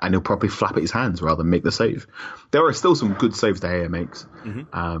out, and he'll probably flap at his hands rather than make the save. There are still some good saves De Gea makes,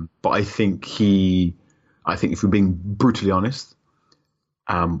 but I think if we're being brutally honest,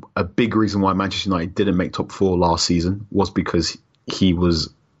 a big reason why Manchester United didn't make top 4 last season was because he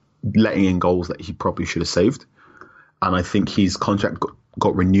was letting in goals that he probably should have saved. And I think his contract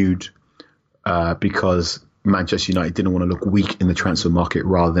got renewed because Manchester United didn't want to look weak in the transfer market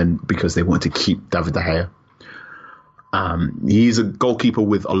rather than because they wanted to keep David De Gea. He's a goalkeeper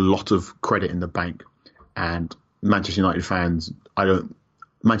with a lot of credit in the bank, and Manchester United fans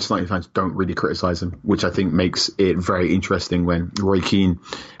don't really criticise him, which I think makes it very interesting when Roy Keane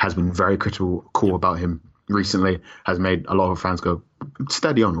has been very critical about him recently, has made a lot of fans go,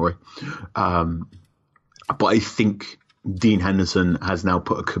 steady on, Roy. But I think Dean Henderson has now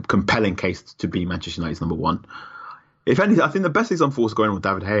put a compelling case to be Manchester United's number one. If anything, I think the best example for what's going on with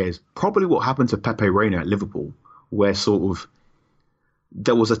David De Gea is probably what happened to Pepe Reina at Liverpool, where sort of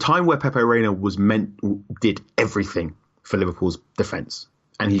there was a time where Pepe Reina did everything for Liverpool's defence,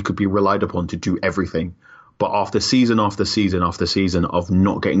 and he could be relied upon to do everything. But after season after season after season of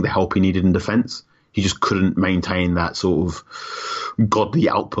not getting the help he needed in defence, he just couldn't maintain that sort of godly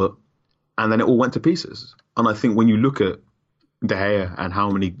output, and then it all went to pieces. And I think when you look at De Gea and how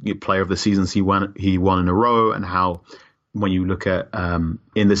many player of the seasons he won in a row, and how when you look at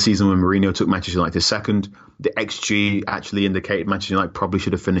in the season when Mourinho took Manchester United to second, the XG actually indicated Manchester United probably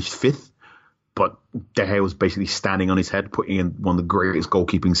should have finished 5th. But De Gea was basically standing on his head, putting in one of the greatest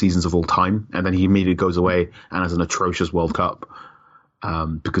goalkeeping seasons of all time. And then he immediately goes away and has an atrocious World Cup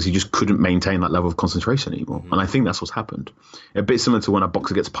because he just couldn't maintain that level of concentration anymore. And I think that's what's happened. A bit similar to when a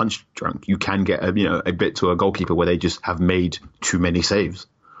boxer gets punch drunk. You can get a bit to a goalkeeper where they just have made too many saves.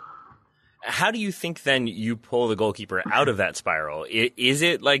 How do you think then you pull the goalkeeper out of that spiral? Is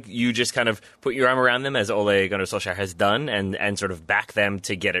it like you just kind of put your arm around them as Ole Gunnar Solskjaer has done and sort of back them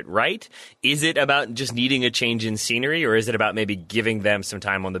to get it right? Is it about just needing a change in scenery, or is it about maybe giving them some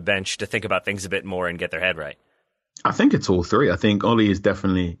time on the bench to think about things a bit more and get their head right? I think it's all three. I think Ole is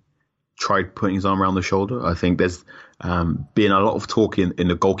definitely tried putting his arm around the shoulder. I think there's been a lot of talk in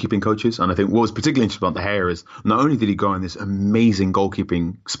the goalkeeping coaches. And I think what was particularly interesting about De Gea is not only did he go on this amazing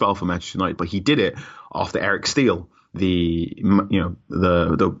goalkeeping spell for Manchester United, but he did it after Eric Steele, the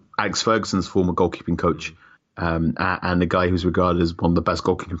Alex Ferguson's former goalkeeping coach, and the guy who's regarded as one of the best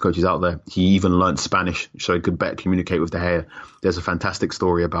goalkeeping coaches out there. He even learned Spanish so he could better communicate with De Gea. There's a fantastic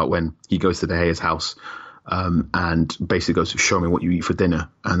story about when he goes to De Gea's house and basically goes, show me what you eat for dinner.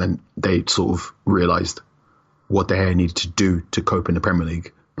 And then they sort of realized what De Gea needed to do to cope in the Premier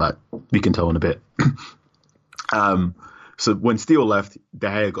League. Like, we can tell in a bit. So when Steele left, De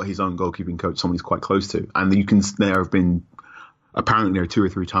Gea got his own goalkeeping coach, someone he's quite close to. And there have been, apparently there are 2 or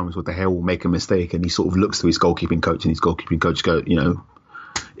 3 times where De Gea will make a mistake and he sort of looks to his goalkeeping coach, and his goalkeeping coach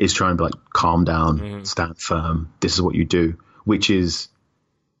is trying to be like, calm down, stand firm. This is what you do, which is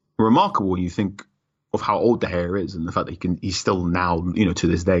remarkable when you think of how old De Gea is and the fact that he's still now, to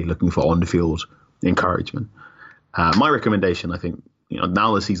this day, looking for on the field encouragement. My recommendation, I think,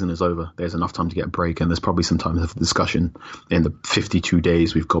 now the season is over, there's enough time to get a break, and there's probably some time for discussion in the 52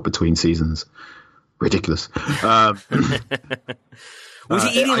 days we've got between seasons. Ridiculous. Was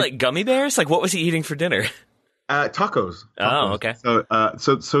he eating like gummy bears? Like, what was he eating for dinner? Tacos. Oh, okay.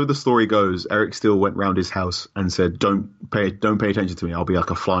 So the story goes, Eric Steele went round his house and said, don't pay attention to me. I'll be like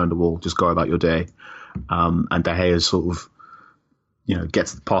a fly on the wall. Just go about your day. And De Gea sort of,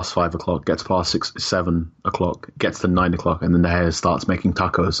 gets past 5 o'clock, gets past 7 o'clock, gets to 9 o'clock, and then De Gea starts making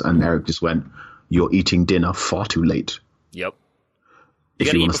tacos. And Eric just went, "You're eating dinner far too late." Yep. You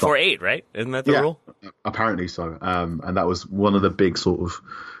got to eat before 8, right? Isn't that the rule? Apparently so. And that was one of the big sort of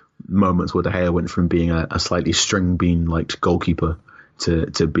moments where De Gea went from being a slightly string bean like goalkeeper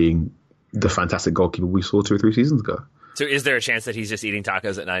to being the fantastic goalkeeper we saw 2 or 3 seasons ago. So is there a chance that he's just eating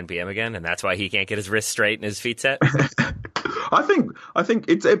tacos at 9 p.m. again, and that's why he can't get his wrists straight and his feet set? I think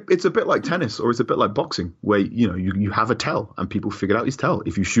it's a bit like tennis, or it's a bit like boxing, where you have a tell and people figured out his tell.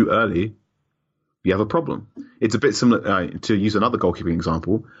 If you shoot early, you have a problem. It's a bit similar, to use another goalkeeping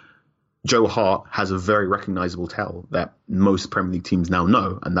example. Joe Hart has a very recognizable tell that most Premier League teams now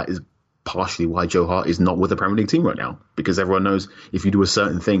know, and that is partially why Joe Hart is not with the Premier League team right now, because everyone knows if you do a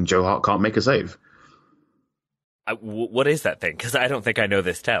certain thing, Joe Hart can't make a save. What is that thing? Because I don't think I know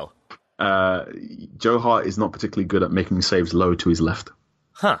this tell. Joe Hart is not particularly good at making saves low to his left.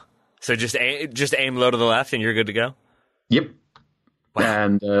 Huh. So just aim low to the left and you're good to go? Yep. Wow.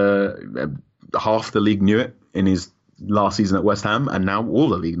 And half the league knew it in his last season at West Ham, and now all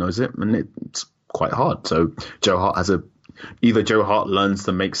the league knows it, and it's quite hard. So Joe Hart either Joe Hart learns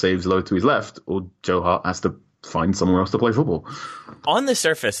to make saves low to his left, or Joe Hart has to find somewhere else to play football. On the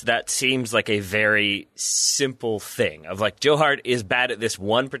surface, that seems like a very simple thing of like, Joe Hart is bad at this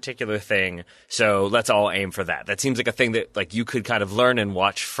one particular thing, so let's all aim for that. That seems like a thing that like you could kind of learn and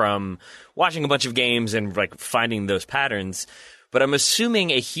watch from watching a bunch of games and like finding those patterns. But I'm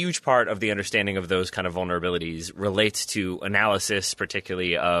assuming a huge part of the understanding of those kind of vulnerabilities relates to analysis,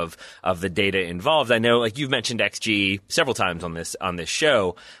 particularly of the data involved. I know, like you've mentioned XG several times on this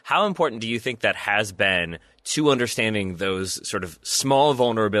show. How important do you think that has been to understanding those sort of small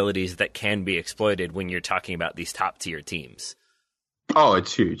vulnerabilities that can be exploited when you're talking about these top tier teams? Oh,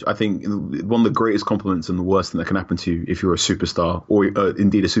 it's huge. I think one of the greatest compliments and the worst thing that can happen to you if you're a superstar, or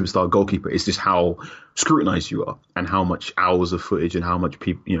indeed a superstar goalkeeper, is just how scrutinized you are and how much hours of footage and how much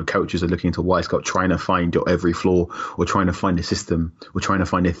people, coaches are looking into Wisecout, trying to find your every flaw, or trying to find a system, or trying to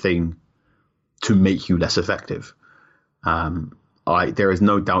find a thing to make you less effective. There is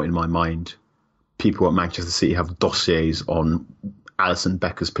no doubt in my mind people at Manchester City have dossiers on Alisson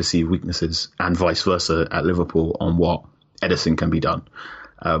Becker's perceived weaknesses, and vice versa at Liverpool on what Ederson can be done.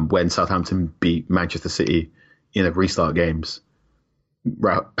 When Southampton beat Manchester City in the restart games,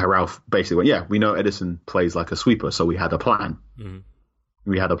 Ralph basically went, "Yeah, we know Ederson plays like a sweeper, so we had a plan. Mm-hmm.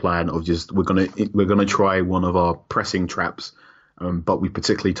 We had a plan of just we're gonna try one of our pressing traps, but we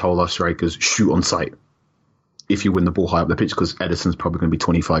particularly told our strikers shoot on sight if you win the ball high up the pitch, because Ederson's probably going to be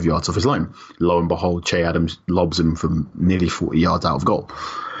 25 yards off his line." Lo and behold, Che Adams lobs him from nearly 40 yards out of goal,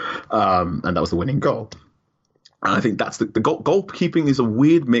 and that was the winning goal. And I think that's the goalkeeping is a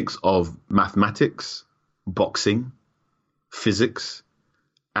weird mix of mathematics, boxing, physics,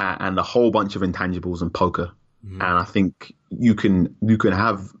 and a whole bunch of intangibles and poker. Mm-hmm. And I think you can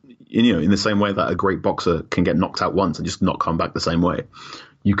have, in the same way that a great boxer can get knocked out once and just not come back the same way,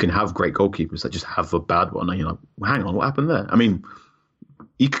 you can have great goalkeepers that just have a bad one. And you're like, hang on, what happened there? I mean,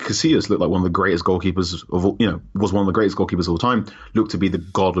 Iker Casillas looked like one of the greatest goalkeepers was one of the greatest goalkeepers of all time, looked to be the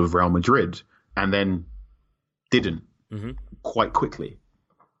god of Real Madrid, and then didn't quite quickly.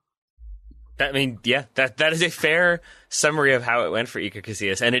 That is a fair summary of how it went for Iker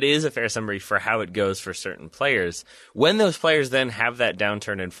Casillas, and it is a fair summary for how it goes for certain players. When those players then have that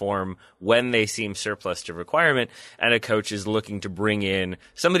downturn in form, when they seem surplus to requirement, and a coach is looking to bring in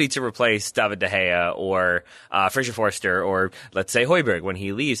somebody to replace David De Gea or Fraser Forster or, let's say, Højbjerg when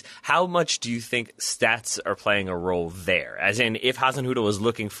he leaves, how much do you think stats are playing a role there? As in, if Hasenhüttl was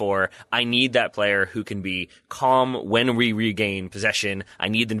looking for, I need that player who can be calm when we regain possession, I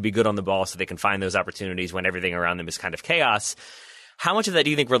need them to be good on the ball so they can find those opportunities when everything around them is kind of chaos. How much of that do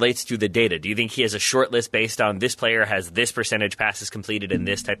you think relates to the data? Do you think he has a short list based on this player has this percentage passes completed in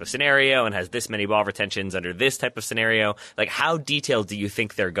this type of scenario and has this many ball retentions under this type of scenario? Like, how detailed do you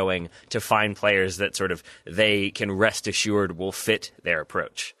think they're going to find players that sort of they can rest assured will fit their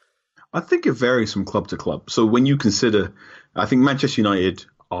approach? I think it varies from club to club. So when you consider, I think Manchester United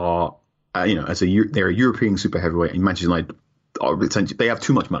are, they're a European super heavyweight, and Manchester United are essentially, they have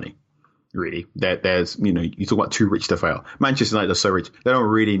too much money. Really, there's you talk about too rich to fail. Manchester United are so rich, they don't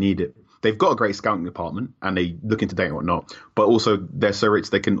really need it. They've got a great scouting department and they look into data and whatnot, but also they're so rich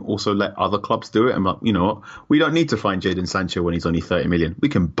they can also let other clubs do it. And like, you know what, we don't need to find Jadon Sancho when he's only 30 million. We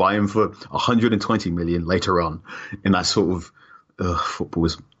can buy him for 120 million later on in that sort of football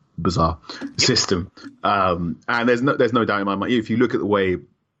is bizarre system. And there's no doubt in my mind, if you look at the way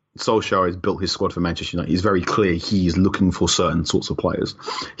Solskjaer has built his squad for Manchester United, it's very clear he's looking for certain sorts of players.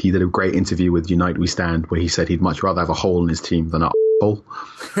 He did a great interview with United We Stand where he said he'd much rather have a hole in his team than a hole,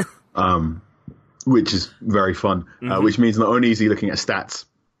 which is very fun, which means not only is he looking at stats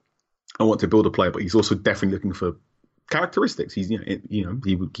and want to build a player, but he's also definitely looking for characteristics. He's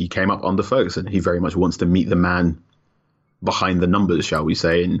he came up under Ferguson. He very much wants to meet the man behind the numbers, shall we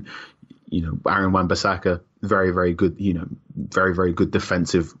say, and Aaron Wan-Bissaka, very, very good, very, very good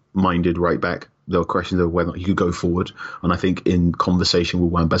defensive-minded right back. There were questions of whether he could go forward. And I think in conversation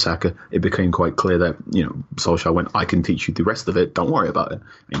with Wan-Bissaka, it became quite clear that, Solskjaer went, I can teach you the rest of it. Don't worry about it.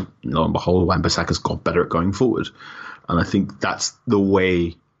 And lo and behold, Wan-Bissaka's got better at going forward. And I think that's the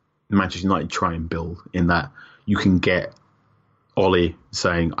way Manchester United try and build, in that you can get Ollie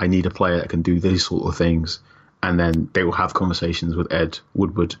saying, I need a player that can do these sort of things. And then they will have conversations with Ed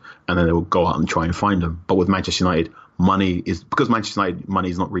Woodward, and then they will go out and try and find them. But with Manchester United, because Manchester United money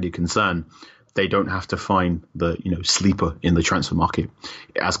is not really a concern, they don't have to find the sleeper in the transfer market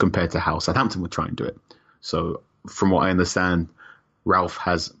as compared to how Southampton would try and do it. So from what I understand, Ralph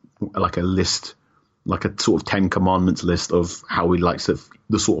has like a list, like a sort of 10 commandments list of how he likes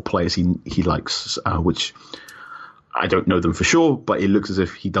the sort of players he likes, which I don't know them for sure, but it looks as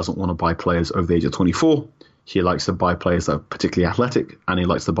if he doesn't want to buy players over the age of 24. He likes to buy players that are particularly athletic, and he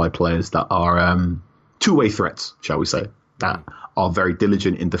likes to buy players that are two-way threats, shall we say, that are very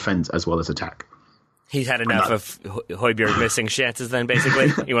diligent in defence as well as attack. He's had enough of Højbjerg missing chances then, basically?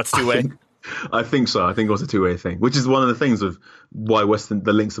 He wants two-way? I think so. I think it was a two-way thing, which is one of the things of why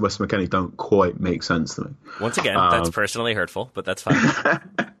the links to Weston McKennie don't quite make sense to me. Once again, that's personally hurtful, but that's fine.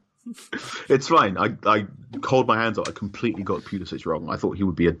 It's fine. I hold my hands up. I completely got Pulisic wrong. I thought he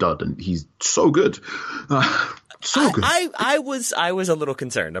would be a dud, and he's so good. So good. I was a little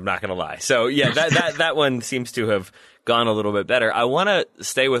concerned, I'm not going to lie. So, yeah, that one seems to have gone a little bit better. I want to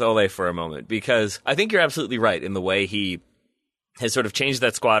stay with Ole for a moment, because I think you're absolutely right in the way he has sort of changed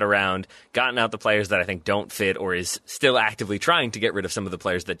that squad around, gotten out the players that I think don't fit, or is still actively trying to get rid of some of the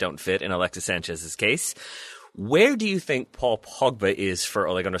players that don't fit, in Alexis Sanchez's case. Where do you think Paul Pogba is for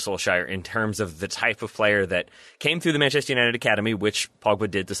Ole Gunnar Solskjaer in terms of the type of player that came through the Manchester United Academy, which Pogba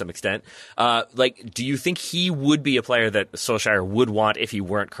did to some extent? Do you think he would be a player that Solskjaer would want if he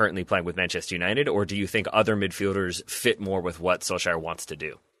weren't currently playing with Manchester United, or do you think other midfielders fit more with what Solskjaer wants to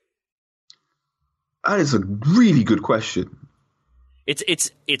do? That is a really good question.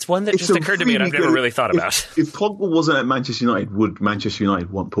 It's one that just occurred to me and I've never really thought about. If Pogba wasn't at Manchester United, would Manchester United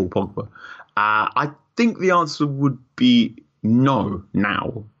want Paul Pogba? I think the answer would be no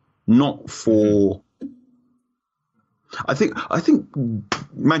now. Not for... I think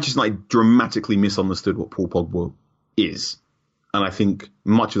Manchester United dramatically misunderstood what Paul Pogba is. And I think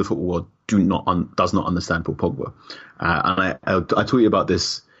much of the football world does not understand Paul Pogba. And I tweeted about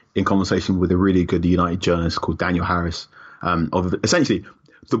this in conversation with a really good United journalist called Daniel Harris. Of essentially,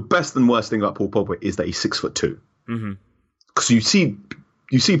 the best and worst thing about Paul Pogba is that he's 6'2". Because you see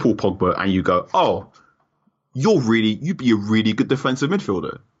Paul Pogba and you go, oh, you'd be a really good defensive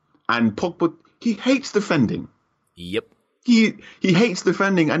midfielder. And Pogba, he hates defending. Yep. He hates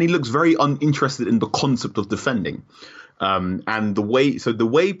defending, and he looks very uninterested in the concept of defending. And the way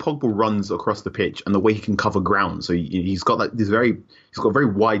Pogba runs across the pitch and the way he can cover ground. So he's got a very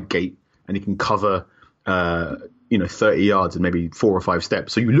wide gait, and he can cover 30 yards and maybe 4 or 5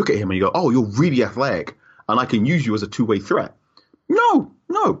 steps. So you look at him and you go, oh, you're really athletic and I can use you as a two-way threat. No.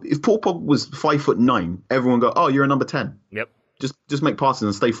 If Paul Pogba was 5'9", everyone go, oh, you're a number 10. Yep. Just make passes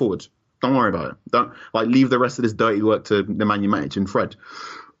and stay forward. Don't worry about it. Don't leave the rest of this dirty work to Nemanja Matic and Fred.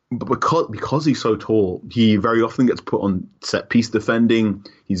 But because he's so tall, he very often gets put on set piece defending.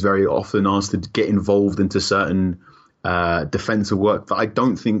 He's very often asked to get involved into certain defensive work that I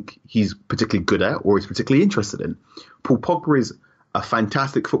don't think he's particularly good at or is particularly interested in. Paul Pogba is a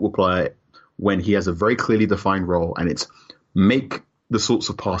fantastic football player when he has a very clearly defined role, and it's make the sorts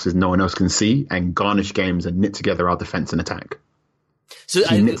of passes no one else can see and garnish games and knit together our defense and attack. So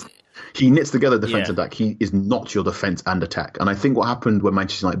he knits together defense and attack. He is not your defense and attack. And I think what happened when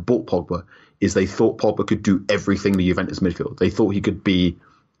Manchester United bought Pogba is they thought Pogba could do everything the Juventus midfield. They thought he could be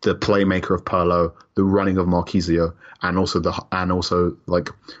the playmaker of Pirlo, the running of Marquisio, and also like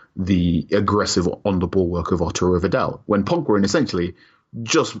the aggressive on the ball work of Arturo Vidal. When Pogba essentially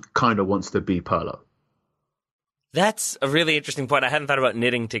just kind of wants to be Pirlo. That's a really interesting point. I hadn't thought about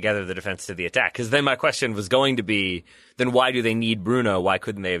knitting together the defense to the attack, because then my question was going to be, then why do they need Bruno? Why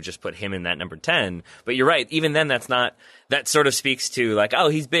couldn't they have just put him in that number 10? But you're right. Even then, that sort of speaks to like, oh,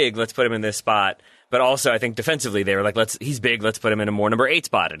 he's big, let's put him in this spot. But also, I think defensively, they were like, he's big, let's put him in a more number 8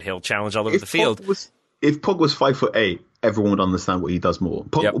 spot, and he'll challenge all over the field. If Pogba was 5'8", everyone would understand what he does more.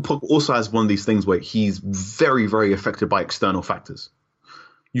 Pogba also has one of these things where he's very, very affected by external factors.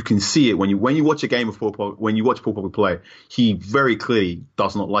 You can see it when you watch a game of Paul Pogba, when you watch Paul Pogba play. He very clearly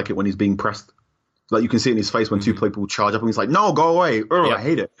does not like it when he's being pressed. Like you can see it in his face when two people charge up and he's like, "No, go away! I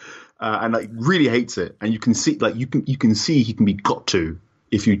hate it," and like really hates it. And you can see you can see he can be got to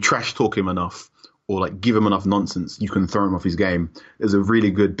if you trash talk him enough or like give him enough nonsense. You can throw him off his game. There's a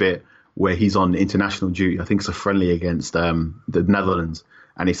really good bit where he's on international duty. I think it's a friendly against the Netherlands,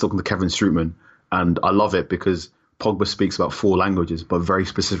 and he's talking to Kevin Strootman, and I love it because Pogba speaks about 4 languages, but very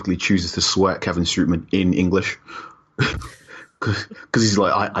specifically chooses to swear at Kevin Strootman in English. Because he's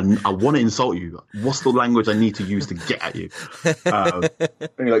like, I want to insult you. What's the language I need to use to get at you? And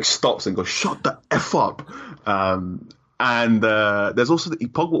he like stops and goes, shut the F up. There's also,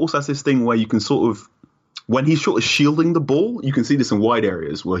 Pogba also has this thing where you can sort of, when he's sort of shielding the ball, you can see this in wide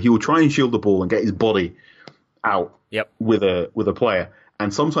areas where he will try and shield the ball and get his body out with a player.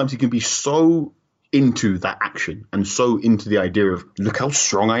 And sometimes he can be so into that action and so into the idea of, look how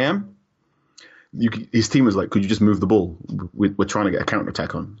strong I am. His team was like, could you just move the ball? We're trying to get a counter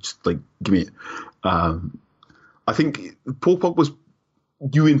attack on. Just like, give me it. I think Paul Pogba's,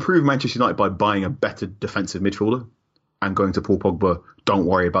 you improve Manchester United by buying a better defensive midfielder and going to Paul Pogba, don't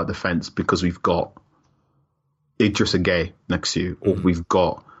worry about defense because we've got Idrissa Gueye next to you, or we've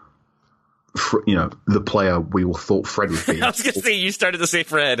got the player we all thought Fred would be. I was going to say, you started to say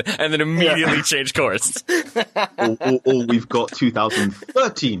Fred and then immediately changed course. or we've got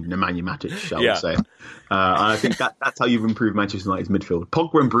 2013 Nemanja Matic, shall we say. And I think that's how you've improved Manchester United's midfield.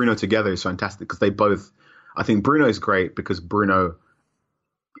 Pogba and Bruno together is fantastic because they both, I think Bruno is great because Bruno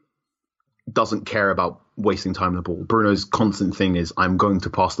doesn't care about wasting time on the ball. Bruno's constant thing is, I'm going to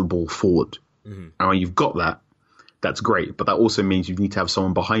pass the ball forward. Mm-hmm. And when you've got that, that's great, but that also means you need to have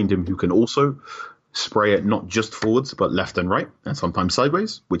someone behind him who can also spray it not just forwards, but left and right, and sometimes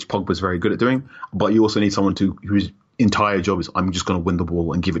sideways, which Pogba's very good at doing. But you also need someone whose entire job is, I'm just going to win the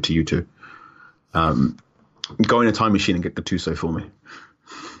ball and give it to you two. Go in a time machine and get Gattuso for me.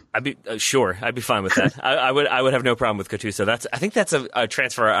 I'd be sure. I'd be fine with that. I would have no problem with Gattuso. I think that's a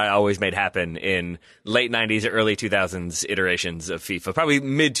transfer I always made happen in late 90s, early 2000s iterations of FIFA. Probably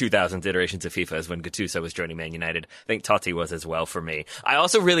mid 2000s iterations of FIFA is when Gattuso was joining Man United. I think Totti was as well for me. I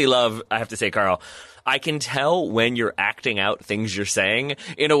also really love, I have to say, Carl, I can tell when you're acting out things you're saying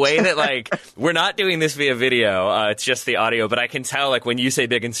in a way that, like, we're not doing this via video. It's just the audio, but I can tell, like, when you say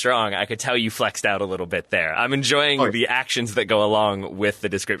big and strong, I could tell you flexed out a little bit there. I'm enjoying the actions that go along with the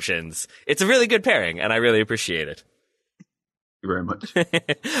descriptions. It's a really good pairing, and I really appreciate it. Thank you very much.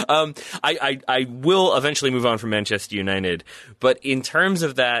 I will eventually move on from Manchester United, but in terms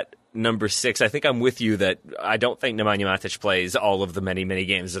of that number 6, I think I'm with you that I don't think Nemanja Matic plays all of the many, many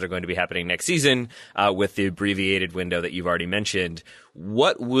games that are going to be happening next season with the abbreviated window that you've already mentioned.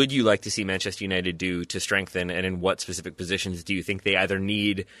 What would you like to see Manchester United do to strengthen, and in what specific positions do you think they either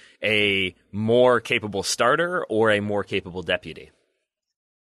need a more capable starter or a more capable deputy?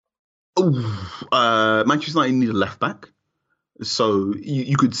 Manchester United need a left back. So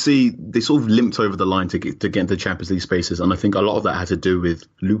you could see they sort of limped over the line to get into Champions League spaces, and I think a lot of that had to do with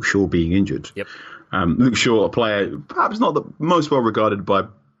Luke Shaw being injured. Yep. Luke Shaw, a player perhaps not the most well regarded by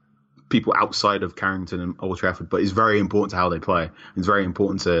people outside of Carrington and Old Trafford, but is very important to how they play. It's very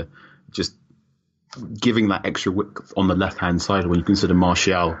important to just giving that extra width on the left hand side when you consider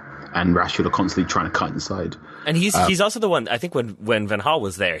Martial and Rashford are constantly trying to cut inside. And he's also the one, I think when Van Gaal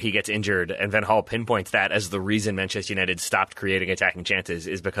was there, he gets injured, and Van Gaal pinpoints that as the reason Manchester United stopped creating attacking chances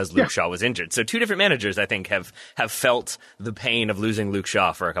is because Luke Shaw was injured. So two different managers, I think, have felt the pain of losing Luke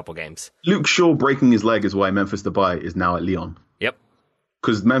Shaw for a couple games. Luke Shaw breaking his leg is why Memphis Depay is now at Lyon. Yep.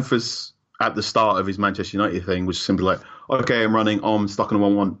 Because Memphis, at the start of his Manchester United thing, was simply like, okay, I'm running, I'm stuck in a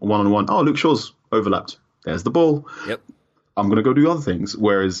one-on-one. Oh, Luke Shaw's overlapped. There's the ball. Yep. I'm going to go do other things.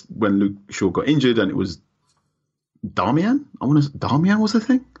 Whereas when Luke Shaw got injured and it was Darmian, Darmian was the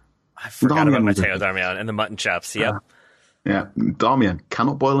thing? I forgot about Matteo Darmian and the mutton chops. Yep. Yeah. Darmian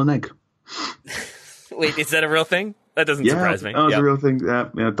cannot boil an egg. Wait, is that a real thing? That doesn't surprise me. Yeah, it's a real thing. Yeah,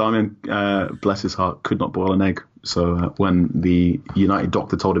 Darmian, bless his heart, could not boil an egg. So when the United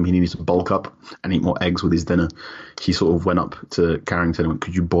doctor told him he needed to bulk up and eat more eggs with his dinner, he sort of went up to Carrington and went,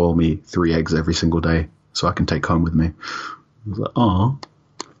 could you boil me 3 eggs every single day so I can take home with me? I was like, oh,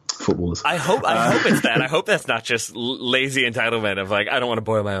 footballers. I hope it's that. I hope that's not just lazy entitlement of like, I don't want to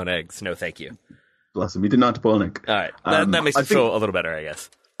boil my own eggs. No, thank you. Bless him. He didn't know how to boil an egg. All right. That makes me feel a little better, I guess.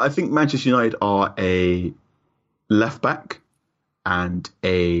 I think Manchester United are a left back and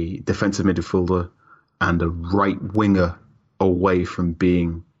a defensive midfielder and a right winger away from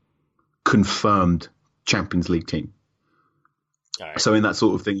being confirmed Champions League team. All right. So in that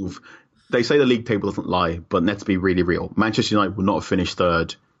sort of thing of, they say the league table doesn't lie, but let's be really real. Manchester United would not have finished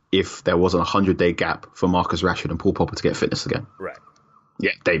third if there wasn't a 100-day gap for Marcus Rashford and Paul Pogba to get fitness again. Right.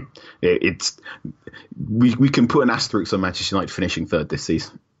 Yeah, we can put an asterisk on Manchester United finishing third this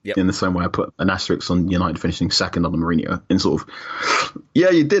season. Yep. In the same way I put an asterisk on United finishing second on the Mourinho. In sort of,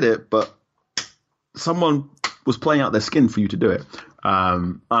 yeah, you did it, but someone was playing out their skin for you to do it.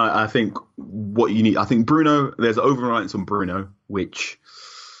 I think what you need, I think Bruno, there's over-reliance on Bruno, which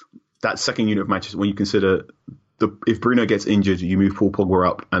that second unit of Manchester, when you consider if Bruno gets injured, you move Paul Pogba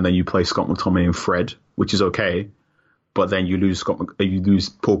up and then you play Scott McTominay and Fred, which is okay, but then you lose Paul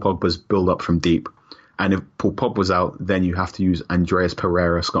Pogba's build-up from deep. And if Paul Pogba was out, then you have to use Andreas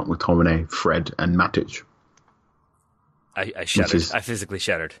Pereira, Scott McTominay, Fred, and Matic. I shuddered. I physically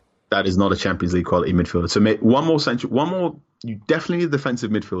shuddered. That is not a Champions League quality midfielder. So one more. You definitely need a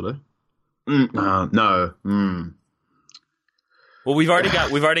defensive midfielder. No. Well, we've already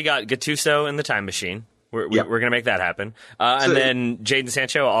got Gattuso in the time machine. We're going to make that happen. And then Jadon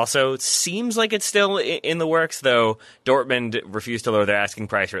Sancho also seems like it's still in the works, though Dortmund refused to lower their asking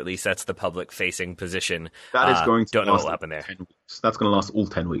price, or at least that's the public-facing position. That is going to don't know what will happen there. 10 weeks. That's going to last all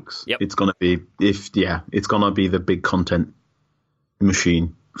 10 weeks. Yep. It's going to be it's going to be the big content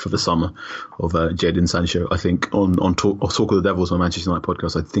machine for the summer of Jadon Sancho. I think on Talk of the Devils on Manchester United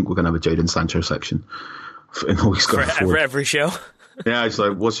podcast, I think we're going to have a Jadon Sancho section in the weeks going forward. For every show? Yeah, it's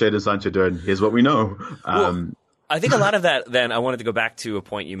like, what's Jadon Sancho doing? Here's what we know. I think a lot of that, then, I wanted to go back to a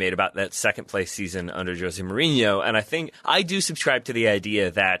point you made about that second place season under Jose Mourinho, and I think I do subscribe to the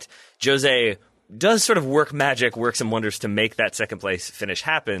idea that Jose does sort of work some wonders to make that second place finish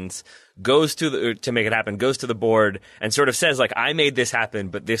happens, goes to the board and sort of says, like, I made this happen,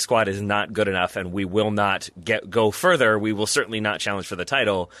 but this squad is not good enough and we will not go further. We will certainly not challenge for the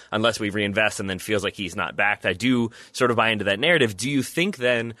title unless we reinvest, and then feels like he's not backed. I do sort of buy into that narrative. Do you think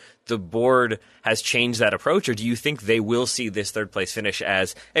then the board has changed that approach, or do you think they will see this third place finish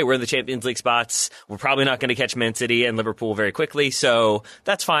as, hey, we're in the Champions League spots, we're probably not going to catch Man City and Liverpool very quickly, so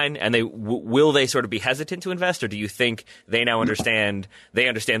that's fine, and will they sort of be hesitant to invest, or do you think they now understand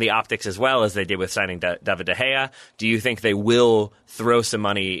the optics as well as they did with signing David De Gea? Do you think they will throw some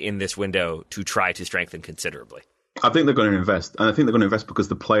money in this window to try to strengthen considerably? I think they're going to invest, and I think they're going to invest because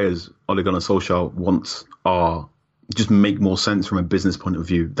the players Ole Gunnar Solskjaer wants are just make more sense from a business point of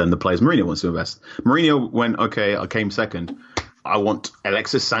view than the players Mourinho wants to invest. Mourinho went, okay, I came second. I want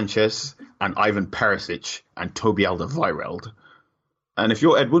Alexis Sanchez and Ivan Perisic and Toby Alderweireld. And if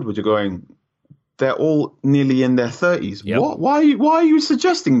you're Ed Woodward, you're going, they're all nearly in their 30s. Yep. What? Why are you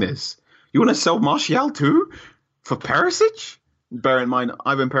suggesting this? You want to sell Martial too for Perisic? Bear in mind,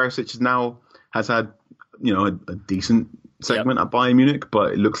 Ivan Perisic has had a decent segment at Bayern Munich,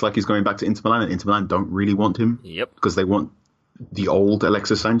 but it looks like he's going back to Inter Milan, and Inter Milan don't really want him because they want the old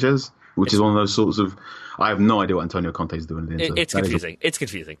Alexis Sanchez, which is one of those sorts of. I have no idea what Antonio Conte is doing. It's confusing. It's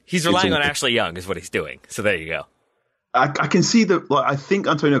confusing. He's relying on Ashley Young, is what he's doing. So there you go. I can see that. Like, I think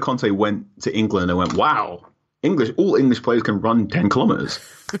Antonio Conte went to England and went, "Wow, all English players can run 10 kilometers.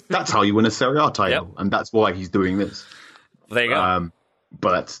 That's how you win a Serie A title, and that's why he's doing this." There you go.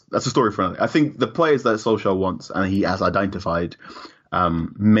 But that's a story for another. I think the players that Solskjaer wants and he has identified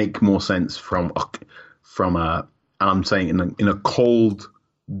make more sense from and I'm saying in a cold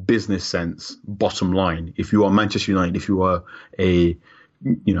business sense, bottom line, if you are Manchester United, if you are a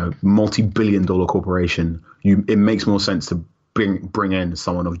multi-billion-dollar corporation, it makes more sense to bring in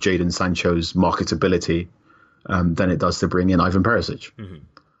someone of Jadon Sancho's marketability than it does to bring in Ivan Perisic. Mm-hmm.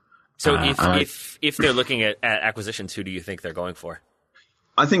 So if they're looking at acquisitions, who do you think they're going for?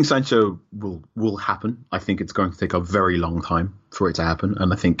 I think Sancho will happen. I think it's going to take a very long time for it to happen,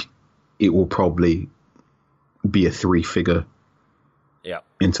 and I think it will probably be a 3-figure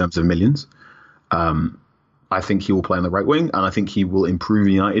in terms of millions. I think he will play on the right wing, and I think he will improve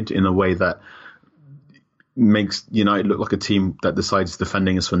United in a way that makes United look like a team that decides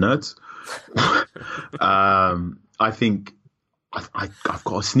defending is for nerds. I think I've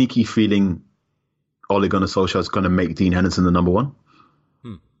got a sneaky feeling Ole Gunnar Solskjaer is going to make Dean Henderson the number one.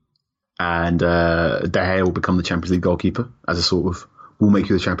 And De Gea will become the Champions League goalkeeper as a sort of, we'll make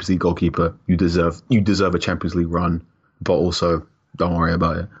you the Champions League goalkeeper. You deserve a Champions League run, but also don't worry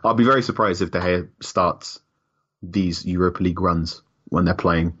about it. I'll be very surprised if De Gea starts these Europa League runs when they're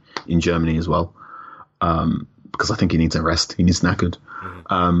playing in Germany as well, because I think he needs a rest. He needs knackered.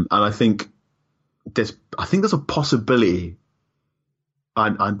 And I think there's a possibility.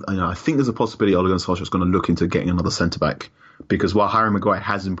 I think there's a possibility Ole Gunnar Solskjaer is going to look into getting another centre back, because while Harry Maguire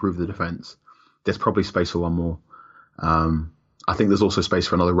has improved the defence, there's probably space for one more. I think there's also space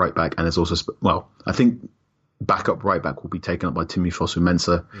for another right back, and there's also I think backup right back will be taken up by Timi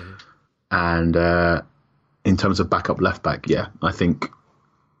Fosu-Mensah, and in terms of backup left back, I think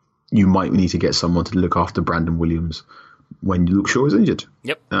you might need to get someone to look after Brandon Williams when Luke Shaw is injured.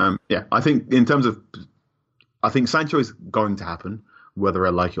 Yep. I think in terms of, I think Sancho is going to happen, whether I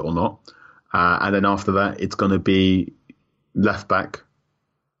like it or not. And then after that, it's going to be left back,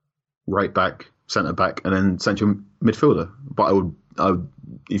 right back, centre back, and then central midfielder. But I would,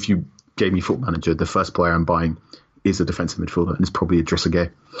 if you gave me Football Manager, the first player I'm buying is a defensive midfielder, and it's probably Idrissa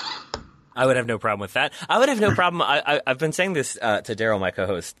Gueye. I would have no problem with that. I would have no problem. I've been saying this to Daryl, my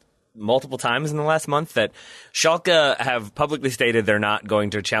co-host, multiple times in the last month, that Schalke have publicly stated they're not going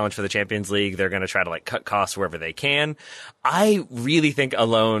to challenge for the Champions League. They're going to try to cut costs wherever they can. I really think a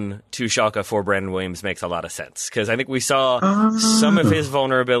loan to Schalke for Brandon Williams makes a lot of sense, because I think we saw some of his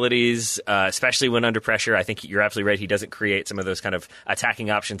vulnerabilities, especially when under pressure. I think you're absolutely right. He doesn't create some of those kind of attacking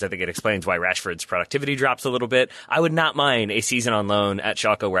options. I think it explains why Rashford's productivity drops a little bit. I would not mind a season on loan at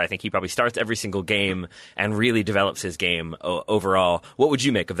Schalke where I think he probably starts every single game and really develops his game overall. What would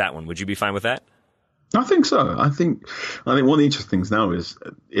you make of that one? Would you be fine with that? I think so. I think one of the interesting things now is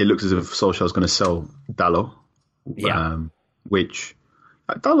it looks as if Solskjaer is going to sell Dalot, which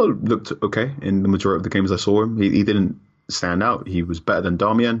Dalot looked okay in the majority of the games I saw him. He didn't stand out. He was better than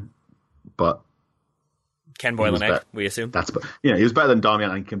Darmian, but can boil an egg, we assume. He was better than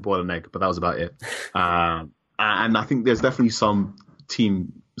Darmian and can boil an egg, but that was about it. And I think there's definitely some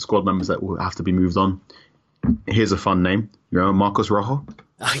team squad members that will have to be moved on. Here's a fun name. You remember Marcos Rojo?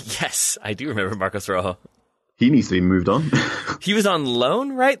 Yes, I do remember Marcos Rojo. He needs to be moved on. He was on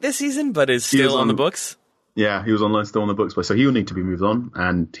loan, right, this season, but is still on the books? Yeah, he was on loan, still on the books, but so he'll need to be moved on,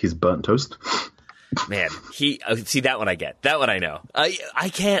 and he's burnt toast. Man, see, that one I get. That one I know. I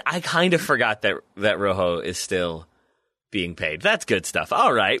kind of forgot that Rojo is still being paid. That's good stuff.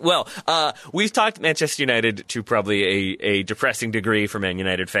 All right. Well, we've talked Manchester United to probably a depressing degree for Man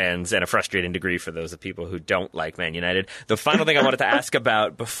United fans and a frustrating degree for those of people who don't like Man United. The final thing I wanted to ask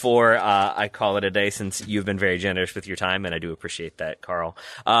about before I call it a day, since you've been very generous with your time, and I do appreciate that, Carl.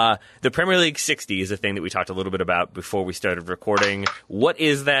 The Premier League 60 is a thing that we talked a little bit about before we started recording. What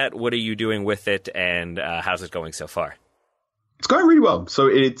is that? What are you doing with it? And how's it going so far? It's going really well. So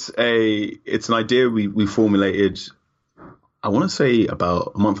it's an idea we formulated, I want to say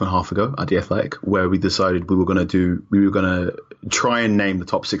about a month and a half ago at The Athletic, where we decided we were going to try and name the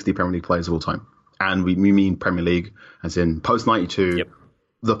top 60 Premier League players of all time. And we mean Premier League as in post-92,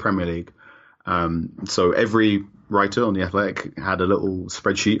 the Premier League. So every writer on The Athletic had a little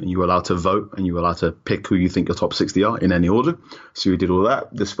spreadsheet, and you were allowed to vote, and you were allowed to pick who you think your top 60 are in any order. So we did all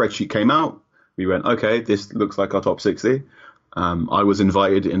that. The spreadsheet came out. We went, okay, this looks like our top 60. I was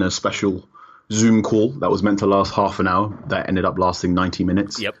invited in a special Zoom call that was meant to last half an hour that ended up lasting 90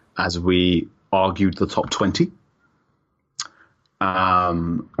 minutes as we argued the top 20.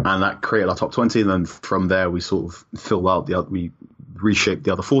 And that created our top 20. And then from there, we sort of we reshaped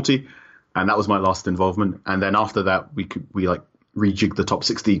the other 40. And that was my last involvement. And then after that, we rejigged the top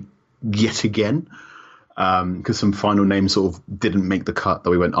 60 yet again. Because some final names sort of didn't make the cut, that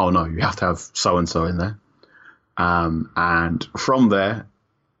we went, oh no, you have to have so-and-so in there. And from there,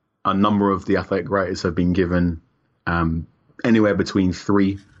 a number of the Athletic writers have been given anywhere between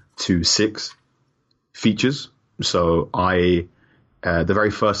 3 to 6 features. So I The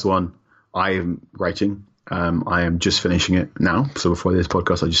very first one I am writing. I am just finishing it now. So before this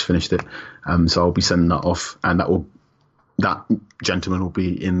podcast, I just finished it. So I'll be sending that off, and that gentleman will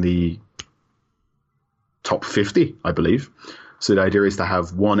be in the top 50, I believe. So the idea is to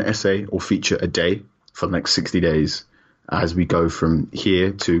have one essay or feature a day for the next 60 days as we go from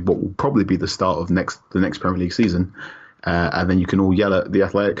here to what will probably be the start of the next Premier League season. And then you can all yell at The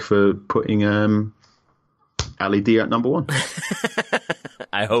Athletic for putting Ali D at number 1.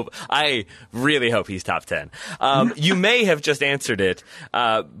 I really hope he's top 10. You may have just answered it,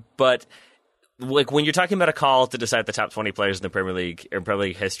 but like when you're talking about a call to decide the top 20 players in the Premier League or Premier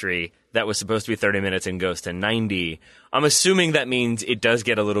League history that was supposed to be 30 minutes and goes to 90, I'm assuming that means it does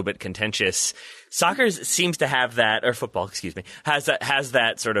get a little bit contentious. Soccer seems to have that, or football, excuse me, has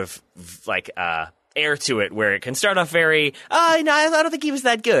that sort of like air to it where it can start off very, no, I don't think he was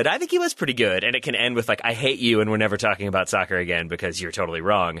that good. I think he was pretty good. And it can end with like, I hate you and we're never talking about soccer again because you're totally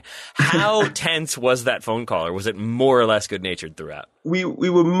wrong. How tense was that phone call, or was it more or less good-natured throughout? We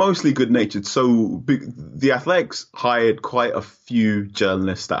were mostly good-natured. So the Athletics hired quite a few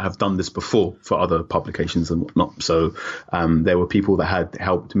journalists that have done this before for other publications and whatnot. So there were people that had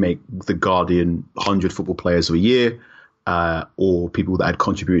helped make The Guardian 100 football players of a year, or people that had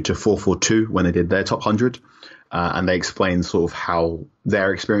contributed to 442 when they did their top 100. And they explained sort of how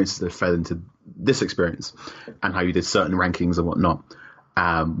their experiences had fed into this experience and how you did certain rankings and whatnot.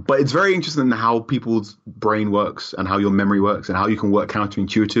 But it's very interesting how people's brain works and how your memory works and how you can work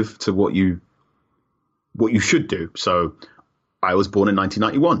counterintuitive to what you should do. So I was born in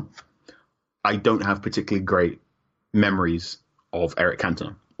 1991. I don't have particularly great memories of Eric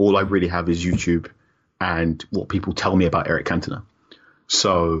Cantona. All I really have is YouTube and what people tell me about Eric Cantona.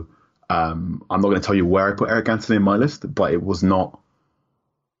 So I'm not going to tell you where I put Eric Cantona in my list, but it was not.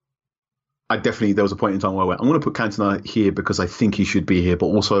 There was a point in time where I went, I'm going to put Cantona here because I think he should be here. But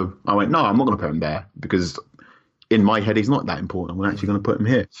also I went, no, I'm not going to put him there because in my head, he's not that important. I'm actually going to put him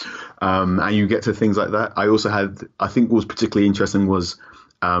here. And you get to things like that. I also I think what was particularly interesting was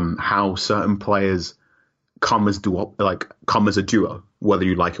how certain players come as a duo, whether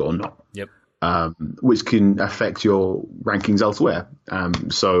you like it or not. Yep. Which can affect your rankings elsewhere.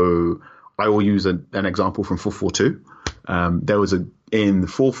 So I will use an example from 442. There was in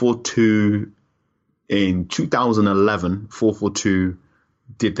 442 in 2011, 442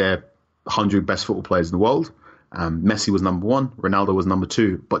 did their 100 best football players in the world. Messi was number 1, Ronaldo was number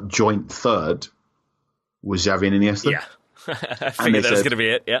 2, but joint third was Xavi and Iniesta. Yeah, I figured that was going to be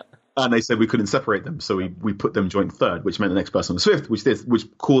it. Yeah. And they said we couldn't separate them, so we put them joint third, which meant the next person was fifth, which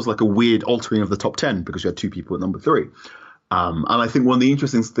caused like a weird altering of the top 10 because you had 2 people at number 3. And I think one of the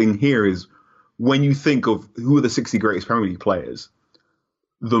interesting thing here is when you think of who are the 60 greatest Premier League players,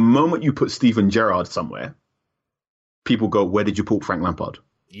 the moment you put Steven Gerrard somewhere, people go, "Where did you put Frank Lampard?"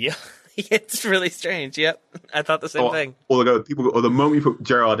 Yeah, it's really strange. Yep, I thought the same thing. Or the moment you put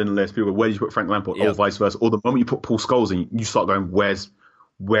Gerrard in the list, people go, "Where did you put Frank Lampard?" Yep. Or vice versa. Or the moment you put Paul Scholes in, you start going, where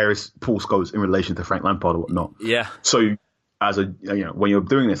is Paul Scholes in relation to Frank Lampard or whatnot? Yeah. So when you're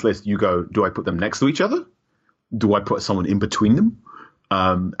doing this list, you go, do I put them next to each other? Do I put someone in between them?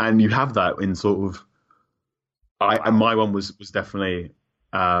 And you have that in sort of. My one was definitely.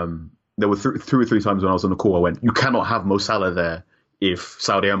 There were 3 or 4 times when I was on the call, I went, you cannot have Mo Salah there if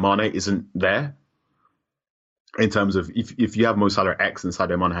Sadio Mane isn't there. In terms of if you have Mo Salah X, then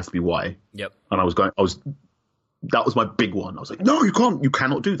Sadio Mane has to be Y. Yep. And that was my big one. I was like, no, you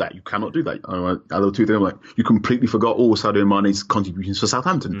cannot do that. You cannot do that. And I little 2 things, I'm like, you completely forgot all Sadio Mane's contributions for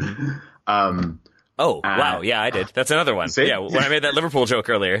Southampton. Mm-hmm. Wow. Yeah, I did. That's another one. See? Yeah, when I made that Liverpool joke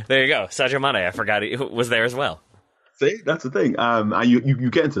earlier. There you go. Sadio Mane, I forgot he was there as well. See, that's the thing. And you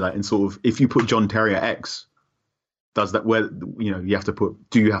get into that in sort of, if you put John Terry at X, does that where you have to put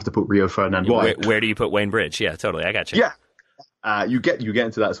Rio Ferdinand Y? Where do you put Wayne Bridge? Yeah, totally. I got you. Yeah. You get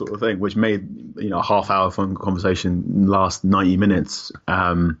into that sort of thing, which made a half-hour phone conversation last 90 minutes.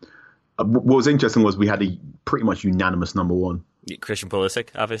 What was interesting was we had a pretty much unanimous number 1. Christian Pulisic,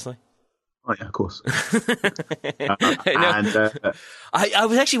 obviously. Oh yeah, of course. I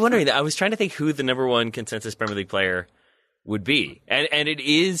was actually wondering that. I was trying to think who the number 1 consensus Premier League player would be. And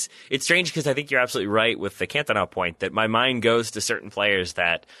it's strange because I think you're absolutely right with the Cantona point that my mind goes to certain players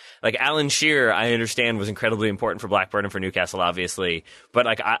that, like Alan Shearer, I understand was incredibly important for Blackburn and for Newcastle, obviously. But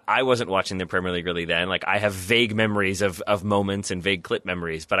like I wasn't watching the Premier League really then. Like I have vague memories of moments and vague clip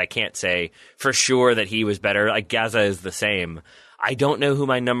memories, but I can't say for sure that he was better. Like Gaza is the same. I don't know who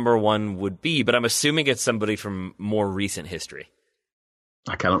my number 1 would be, but I'm assuming it's somebody from more recent history.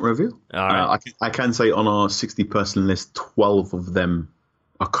 I cannot reveal. All right. I can say on our 60-person list, 12 of them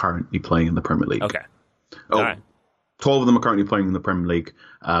are currently playing in the Premier League. Okay. All right. 12 of them are currently playing in the Premier League.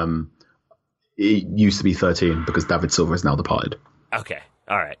 It used to be 13 because David Silva is now departed. Okay,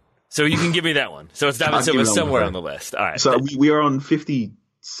 all right. So you can give me that one. So it's David Silva somewhere on the list. All right. So we are on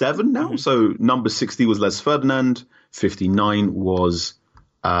 57 now. Mm-hmm. So number 60 was Les Ferdinand. 59 was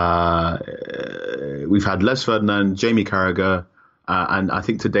we've had Les Ferdinand, Jamie Carragher, and I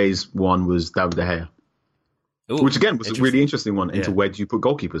think today's one was David De Gea. Ooh, which again was a really interesting one into where do you put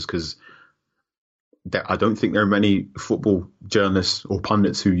goalkeepers, because I don't think there are many football journalists or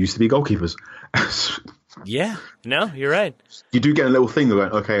pundits who used to be goalkeepers. Yeah, no, you're right. You do get a little thing of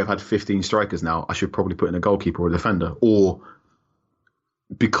going, okay, I've had 15 strikers now, I should probably put in a goalkeeper or a defender. Or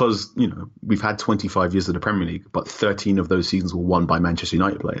because, we've had 25 years of the Premier League, but 13 of those seasons were won by Manchester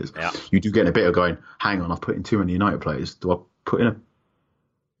United players. Yeah. You do get a bit of going, hang on, I've put in too many United players. Do I put in a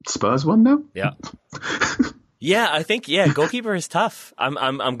Spurs one now? Yeah. Yeah, I think, goalkeeper is tough.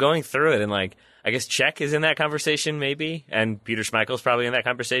 I'm going through it, and I guess Cech is in that conversation maybe, and Peter Schmeichel's probably in that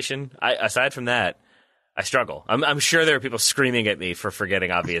conversation. Aside from that, I struggle. I'm sure there are people screaming at me for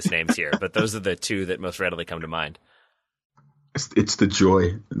forgetting obvious names here, but those are the two that most readily come to mind. It's the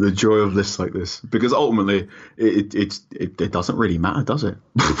joy of lists like this, because ultimately it doesn't really matter, does it?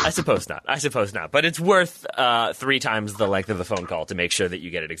 I suppose not. But it's worth 3 times the length of the phone call to make sure that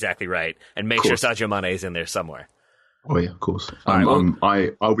you get it exactly right, and make sure Sadio Mane is in there somewhere. Oh yeah, of course.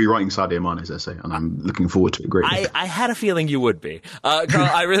 I'll be writing Sadio Mane's essay, and I'm looking forward to it greatly. I had a feeling you would be. Carl,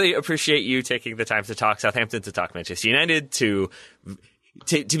 I really appreciate you taking the time to talk Southampton, to talk Manchester United, to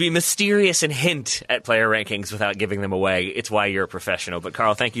be mysterious and hint at player rankings without giving them away. It's why you're a professional. But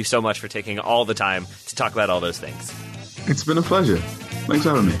Carl, thank you so much for taking all the time to talk about all those things. It's been a pleasure. Thanks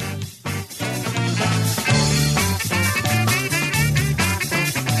for having me.